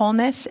that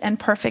wholeness and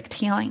perfect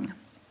healing.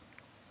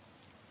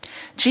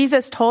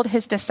 Jesus told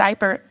his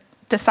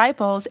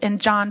disciples in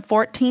John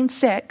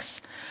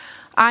 14:6,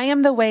 "I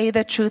am the way,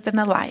 the truth, and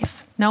the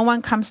life. No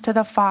one comes to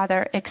the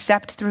Father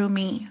except through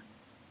me."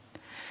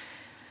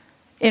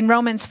 In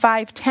Romans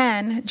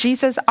 5:10,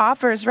 Jesus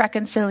offers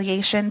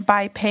reconciliation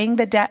by paying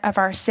the debt of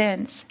our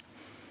sins.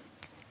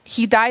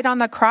 He died on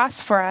the cross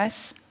for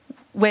us,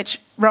 which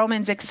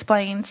Romans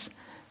explains,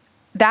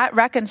 that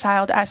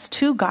reconciled us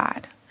to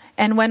God.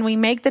 And when we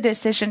make the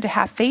decision to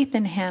have faith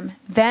in him,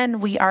 then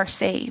we are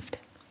saved.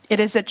 It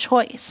is a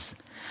choice.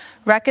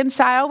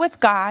 Reconcile with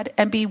God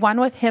and be one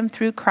with him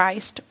through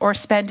Christ, or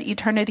spend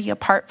eternity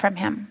apart from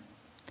him.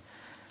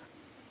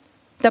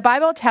 The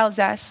Bible tells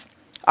us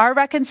our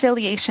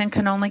reconciliation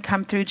can only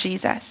come through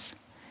Jesus.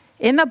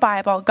 In the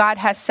Bible, God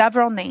has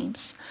several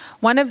names.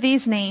 One of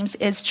these names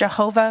is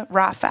Jehovah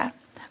Rapha,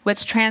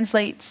 which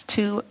translates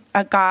to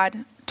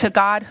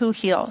God who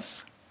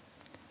heals.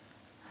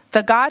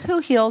 The God who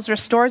heals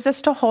restores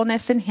us to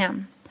wholeness in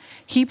him.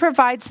 He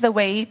provides the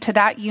way to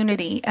that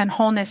unity and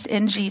wholeness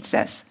in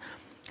Jesus,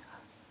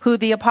 who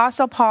the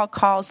Apostle Paul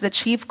calls the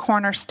chief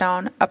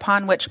cornerstone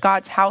upon which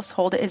God's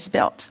household is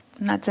built.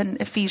 And that's in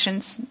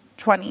Ephesians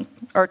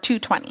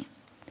 2:20.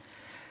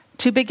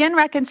 To begin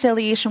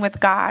reconciliation with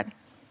God,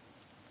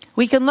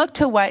 we can look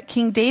to what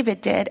King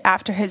David did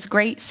after his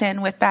great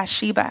sin with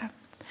Bathsheba.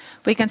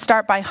 We can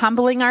start by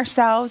humbling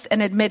ourselves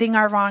and admitting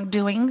our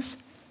wrongdoings,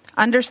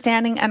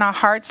 understanding in our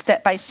hearts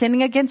that by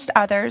sinning against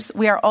others,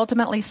 we are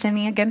ultimately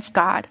sinning against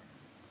God.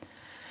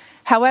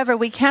 However,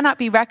 we cannot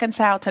be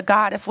reconciled to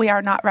God if we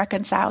are not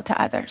reconciled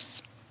to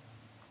others.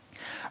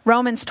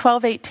 Romans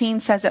 12:18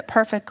 says it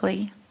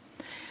perfectly.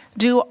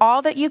 Do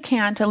all that you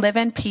can to live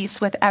in peace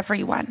with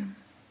everyone.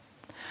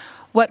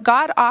 What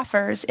God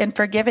offers in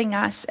forgiving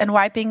us and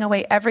wiping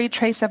away every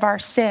trace of our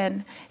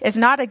sin is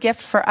not a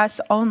gift for us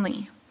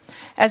only.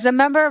 As a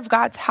member of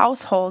God's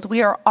household,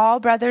 we are all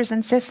brothers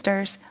and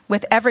sisters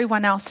with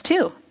everyone else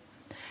too.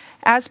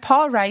 As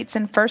Paul writes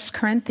in 1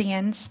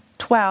 Corinthians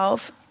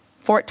 12,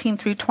 14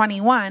 through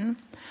 21,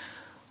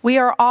 we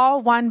are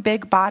all one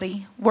big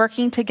body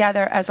working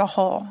together as a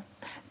whole.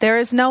 There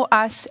is no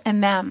us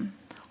and them.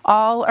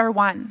 All are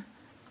one.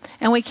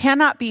 And we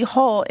cannot be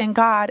whole in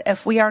God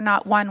if we are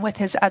not one with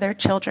his other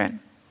children.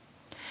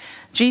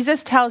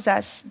 Jesus tells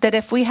us that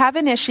if we have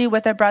an issue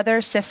with a brother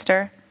or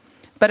sister,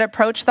 but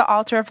approach the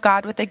altar of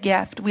God with a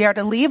gift, we are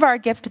to leave our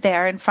gift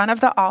there in front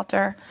of the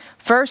altar,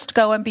 first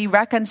go and be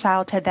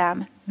reconciled to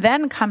them,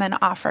 then come and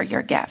offer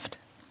your gift.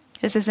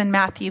 This is in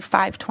Matthew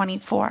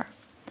 5:24.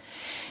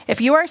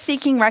 If you are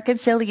seeking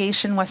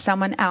reconciliation with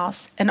someone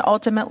else and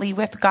ultimately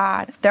with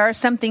God, there are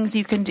some things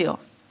you can do.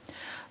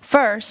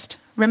 First,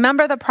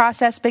 remember the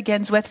process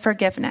begins with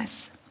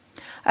forgiveness.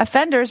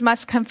 Offenders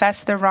must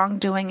confess their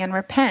wrongdoing and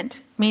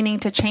repent, meaning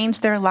to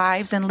change their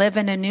lives and live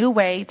in a new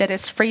way that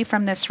is free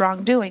from this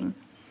wrongdoing.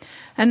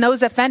 And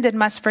those offended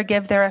must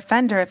forgive their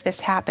offender if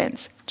this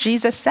happens.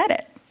 Jesus said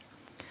it.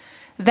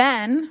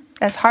 Then,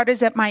 as hard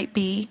as it might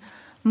be,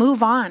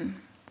 move on.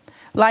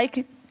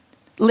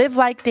 Live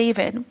like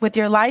David, with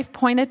your life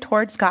pointed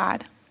towards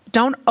God.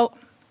 Don't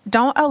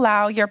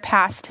allow your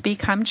past to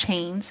become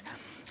chains.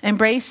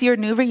 Embrace your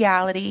new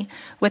reality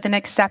with an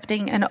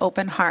accepting and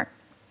open heart.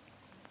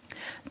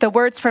 The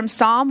words from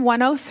Psalm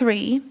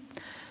 103,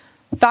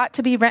 thought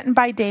to be written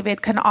by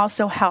David, can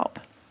also help.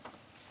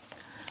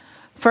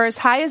 For as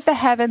high as the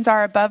heavens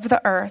are above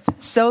the earth,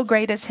 so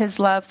great is his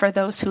love for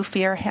those who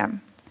fear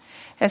him.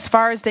 As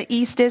far as the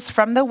east is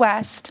from the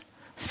west,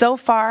 so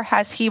far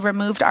has he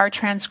removed our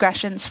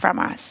transgressions from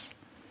us.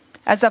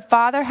 As a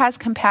father has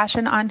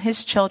compassion on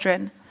his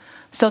children,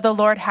 so the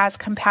Lord has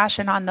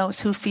compassion on those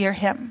who fear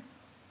him.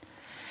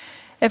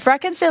 If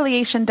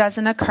reconciliation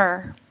doesn't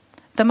occur,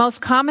 the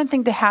most common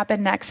thing to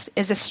happen next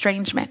is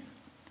estrangement.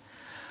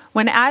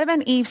 When Adam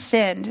and Eve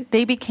sinned,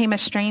 they became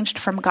estranged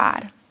from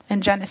God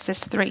in Genesis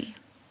 3.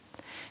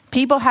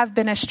 People have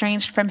been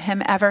estranged from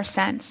him ever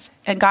since,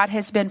 and God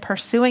has been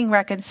pursuing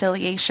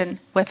reconciliation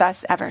with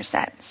us ever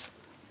since.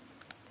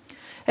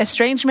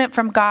 Estrangement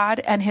from God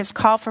and his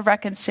call for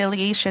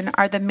reconciliation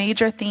are the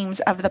major themes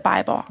of the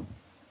Bible.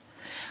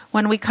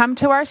 When we come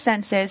to our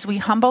senses, we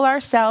humble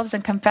ourselves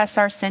and confess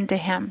our sin to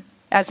him,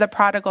 as the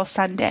prodigal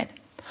son did.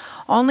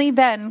 Only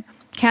then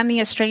can the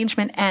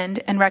estrangement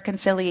end and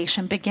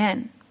reconciliation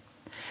begin.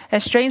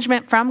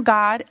 Estrangement from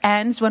God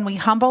ends when we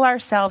humble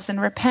ourselves and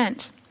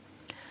repent,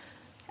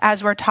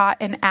 as we're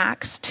taught in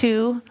Acts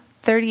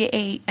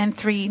 2:38 and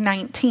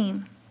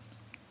 3:19.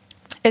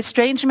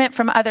 Estrangement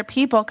from other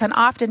people can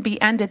often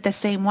be ended the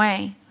same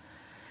way.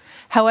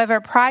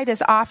 However, pride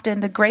is often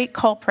the great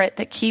culprit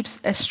that keeps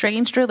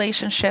estranged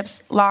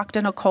relationships locked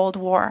in a cold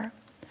war.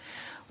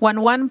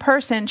 When one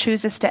person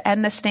chooses to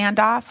end the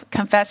standoff,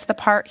 confess the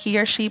part he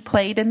or she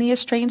played in the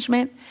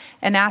estrangement,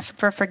 and ask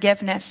for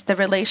forgiveness, the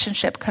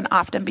relationship can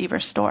often be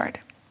restored.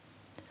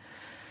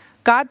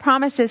 God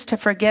promises to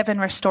forgive and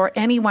restore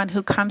anyone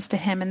who comes to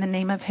him in the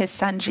name of his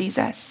son,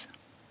 Jesus.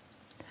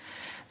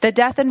 The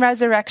death and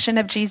resurrection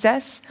of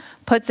Jesus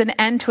puts an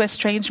end to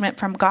estrangement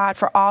from God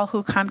for all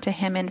who come to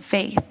him in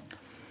faith.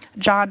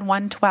 John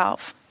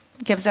 1:12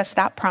 gives us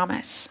that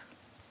promise.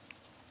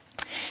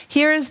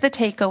 Here is the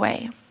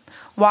takeaway.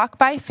 Walk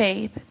by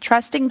faith,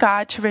 trusting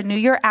God to renew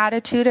your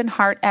attitude and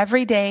heart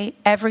every day,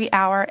 every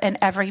hour, and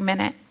every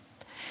minute.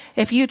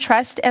 If you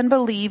trust and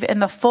believe in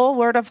the full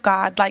word of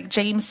God, like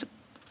James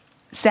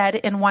said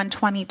in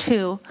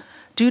 1:22,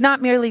 do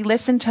not merely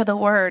listen to the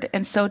word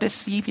and so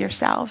deceive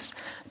yourselves.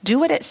 Do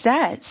what it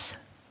says.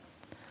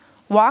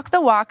 Walk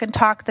the walk and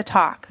talk the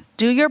talk.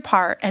 Do your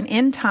part, and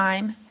in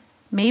time,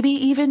 maybe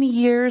even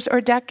years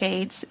or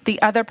decades,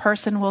 the other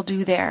person will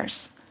do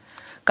theirs,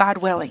 God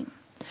willing.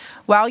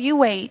 While you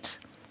wait,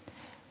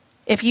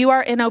 if you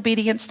are in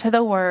obedience to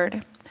the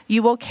word,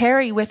 you will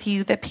carry with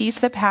you the peace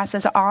that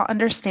passes all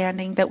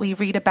understanding that we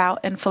read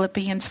about in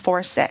Philippians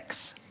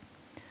 4:6.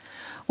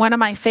 One of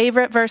my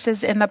favorite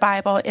verses in the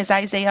Bible is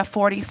Isaiah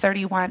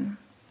 40:31.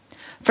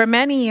 For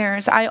many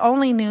years, I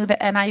only knew the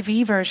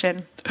NIV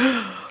version.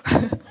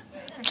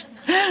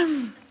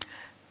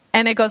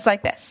 And it goes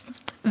like this.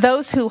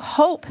 Those who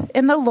hope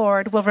in the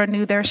Lord will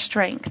renew their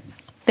strength.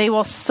 They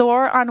will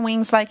soar on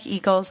wings like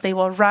eagles. They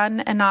will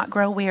run and not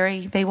grow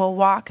weary. They will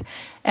walk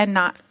and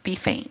not be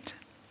faint.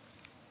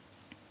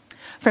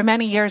 For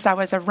many years, I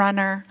was a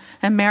runner,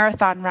 a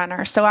marathon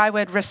runner. So I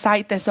would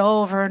recite this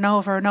over and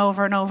over and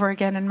over and over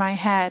again in my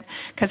head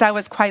because I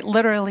was quite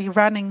literally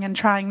running and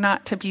trying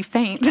not to be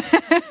faint.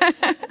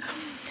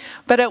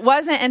 But it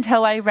wasn't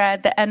until I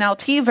read the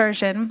NLT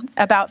version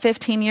about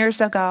 15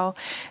 years ago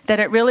that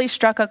it really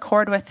struck a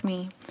chord with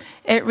me.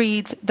 It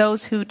reads,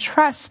 those who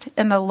trust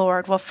in the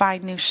Lord will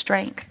find new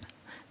strength.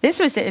 This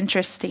was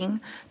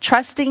interesting.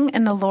 Trusting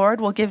in the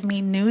Lord will give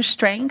me new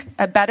strength,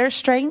 a better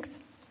strength.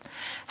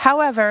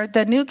 However,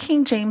 the New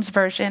King James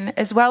Version,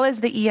 as well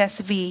as the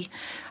ESV,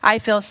 I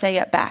feel say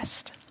it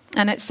best.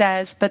 And it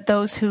says, but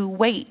those who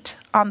wait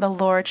on the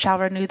Lord shall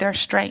renew their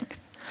strength.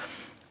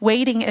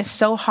 Waiting is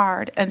so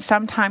hard and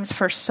sometimes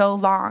for so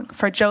long.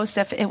 For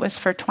Joseph, it was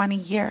for 20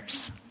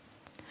 years.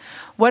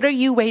 What are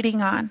you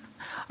waiting on?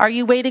 Are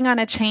you waiting on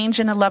a change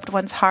in a loved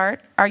one's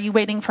heart? Are you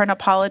waiting for an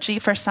apology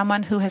for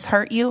someone who has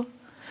hurt you?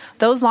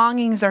 Those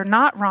longings are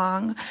not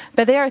wrong,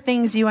 but they are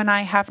things you and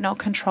I have no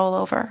control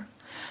over.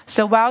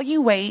 So while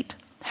you wait,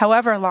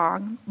 however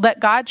long, let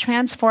God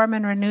transform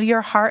and renew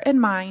your heart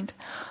and mind,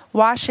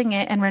 washing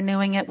it and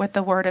renewing it with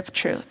the word of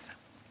truth.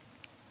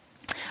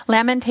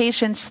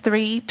 Lamentations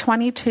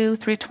 3:22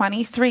 through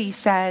 23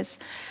 says,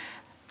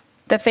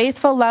 "The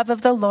faithful love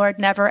of the Lord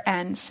never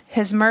ends.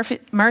 His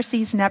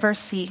mercies never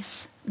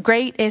cease.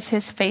 Great is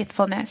his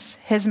faithfulness.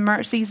 His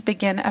mercies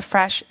begin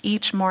afresh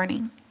each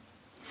morning."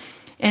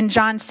 In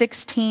John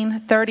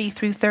 16:30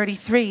 through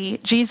 33,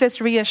 Jesus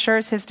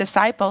reassures his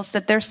disciples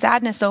that their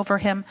sadness over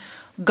him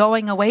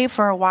going away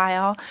for a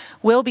while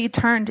will be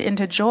turned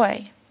into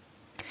joy.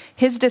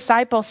 His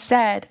disciples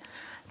said,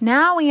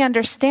 "Now we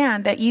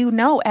understand that you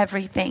know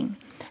everything,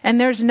 and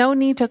there's no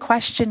need to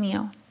question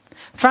you.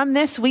 From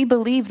this we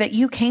believe that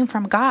you came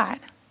from God."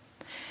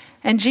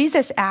 And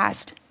Jesus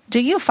asked, "Do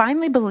you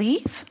finally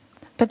believe?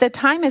 But the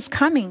time is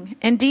coming.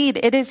 Indeed,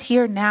 it is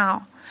here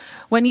now,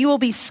 when you will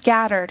be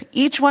scattered,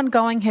 each one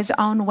going his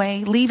own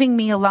way, leaving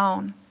me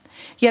alone.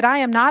 Yet I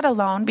am not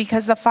alone,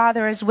 because the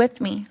Father is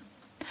with me.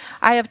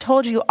 I have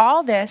told you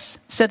all this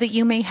so that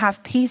you may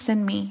have peace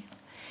in me.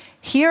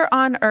 Here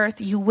on earth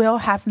you will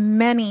have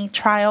many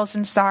trials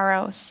and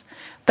sorrows,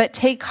 but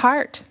take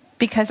heart,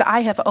 because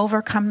I have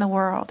overcome the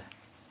world."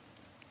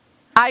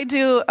 I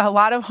do a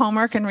lot of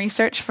homework and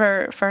research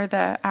for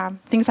the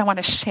things I want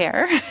to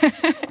share.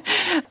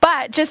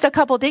 But just a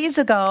couple days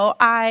ago,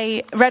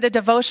 I read a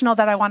devotional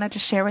that I wanted to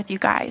share with you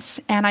guys.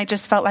 And I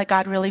just felt like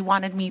God really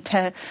wanted me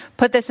to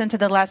put this into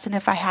the lesson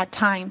if I had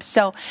time.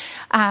 So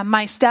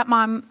my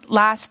stepmom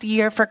last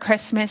year for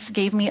Christmas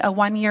gave me a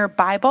 1-year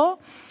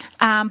Bible.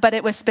 But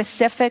it was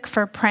specific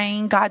for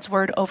praying God's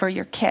word over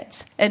your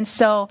kids. And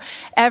so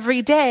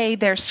every day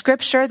there's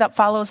scripture that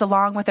follows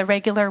along with a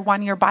regular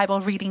 1-year Bible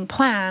reading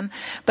plan,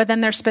 but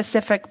then there's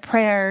specific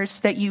prayers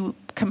that you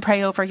can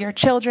pray over your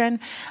children,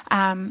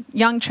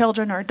 young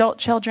children or adult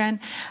children,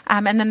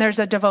 and then there's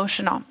a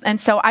devotional.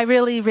 And so I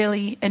really,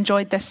 really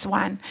enjoyed this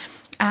one.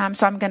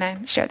 So I'm going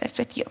to share this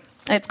with you.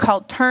 It's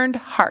called Turned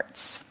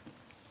Hearts.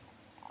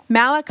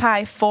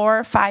 Malachi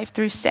 4:5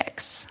 through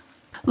 6.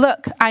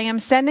 "Look, I am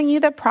sending you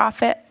the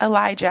prophet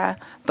Elijah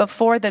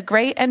before the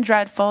great and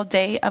dreadful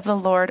day of the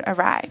Lord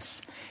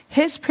arrives.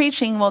 His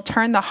preaching will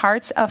turn the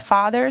hearts of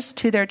fathers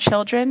to their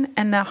children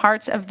and the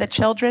hearts of the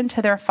children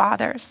to their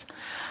fathers.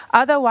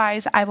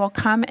 Otherwise, I will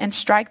come and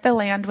strike the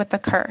land with a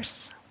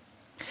curse."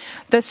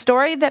 The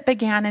story that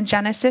began in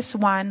Genesis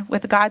 1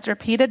 with God's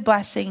repeated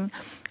blessing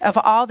of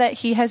all that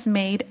he has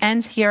made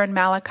ends here in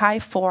Malachi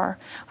 4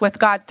 with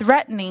God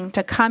threatening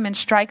to come and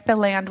strike the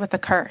land with a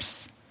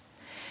curse.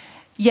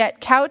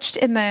 Yet couched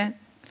in the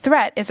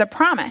threat is a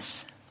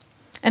promise.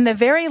 In the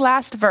very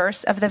last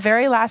verse of the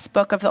very last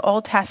book of the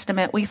Old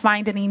Testament, we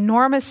find an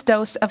enormous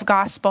dose of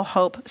gospel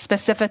hope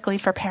specifically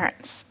for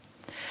parents.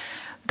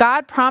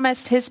 God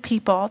promised his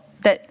people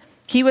that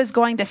he was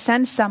going to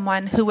send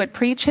someone who would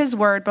preach his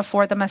word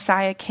before the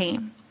Messiah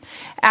came.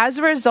 As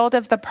a result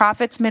of the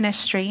prophet's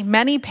ministry,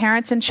 many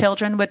parents and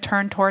children would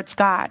turn towards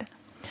God.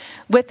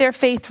 With their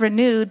faith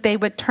renewed, they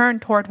would turn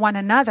toward one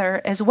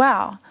another as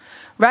well.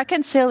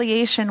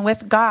 Reconciliation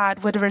with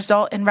God would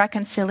result in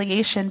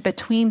reconciliation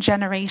between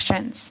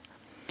generations.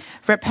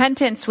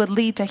 Repentance would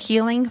lead to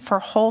healing for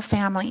whole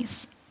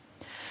families.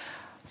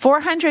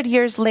 400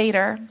 years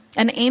later,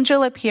 an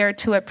angel appeared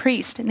to a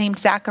priest named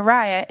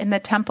Zechariah in the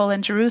temple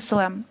in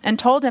Jerusalem and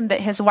told him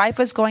that his wife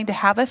was going to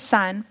have a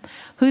son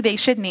who they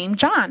should name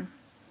John.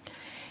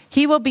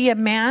 He will be a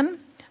man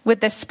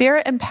with the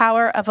spirit and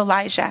power of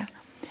Elijah.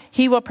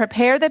 He will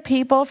prepare the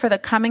people for the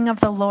coming of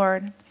the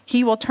Lord.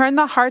 He will turn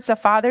the hearts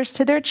of fathers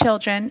to their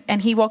children,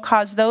 and he will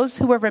cause those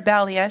who were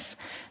rebellious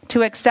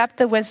to accept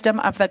the wisdom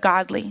of the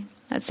godly.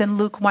 That's in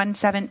Luke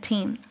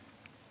 1:17.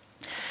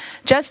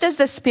 Just as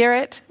the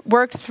Spirit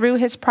worked through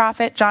his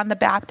prophet John the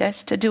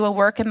Baptist to do a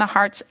work in the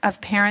hearts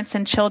of parents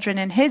and children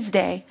in his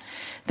day,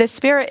 the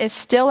Spirit is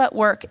still at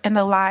work in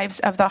the lives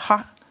of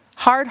the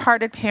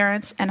hard-hearted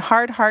parents and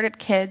hard-hearted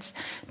kids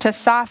to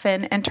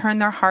soften and turn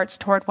their hearts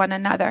toward one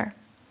another.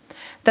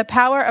 The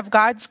power of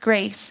God's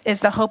grace is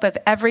the hope of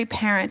every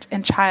parent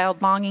and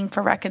child longing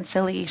for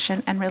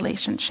reconciliation and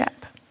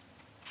relationship.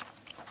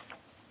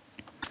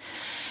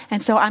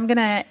 And so I'm going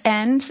to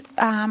end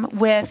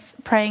with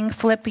praying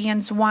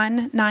Philippians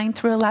 1:9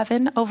 through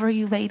 11 over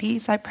you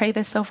ladies. I pray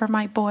this over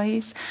my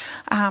boys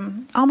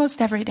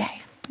almost every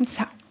day.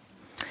 So,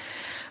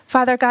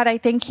 Father God, I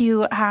thank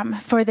you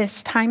for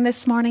this time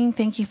this morning.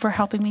 Thank you for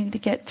helping me to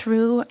get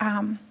through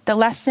the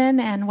lesson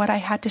and what I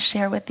had to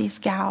share with these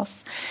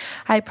gals.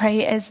 I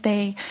pray as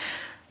they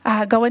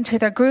go into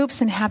their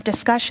groups and have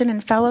discussion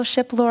and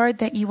fellowship, Lord,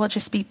 that you will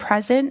just be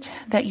present,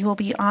 that you will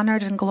be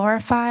honored and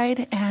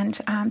glorified,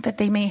 and that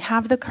they may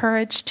have the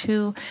courage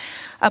to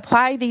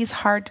apply these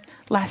hard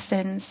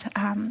lessons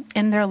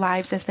in their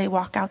lives as they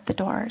walk out the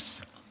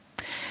doors.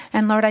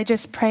 And Lord, I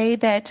just pray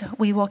that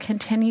we will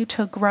continue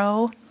to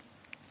grow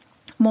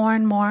more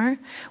and more,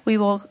 we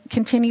will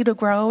continue to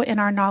grow in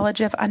our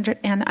knowledge of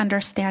and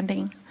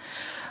understanding.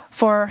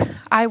 For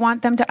I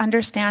want them to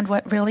understand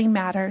what really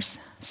matters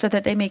so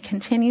that they may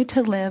continue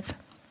to live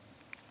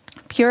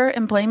pure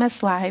and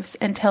blameless lives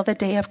until the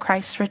day of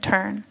Christ's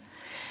return.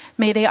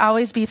 May they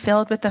always be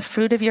filled with the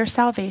fruit of your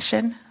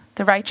salvation,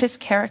 the righteous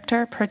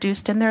character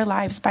produced in their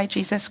lives by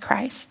Jesus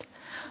Christ.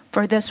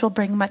 For this will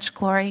bring much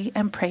glory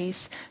and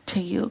praise to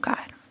you,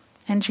 God.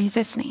 In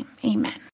Jesus' name, amen.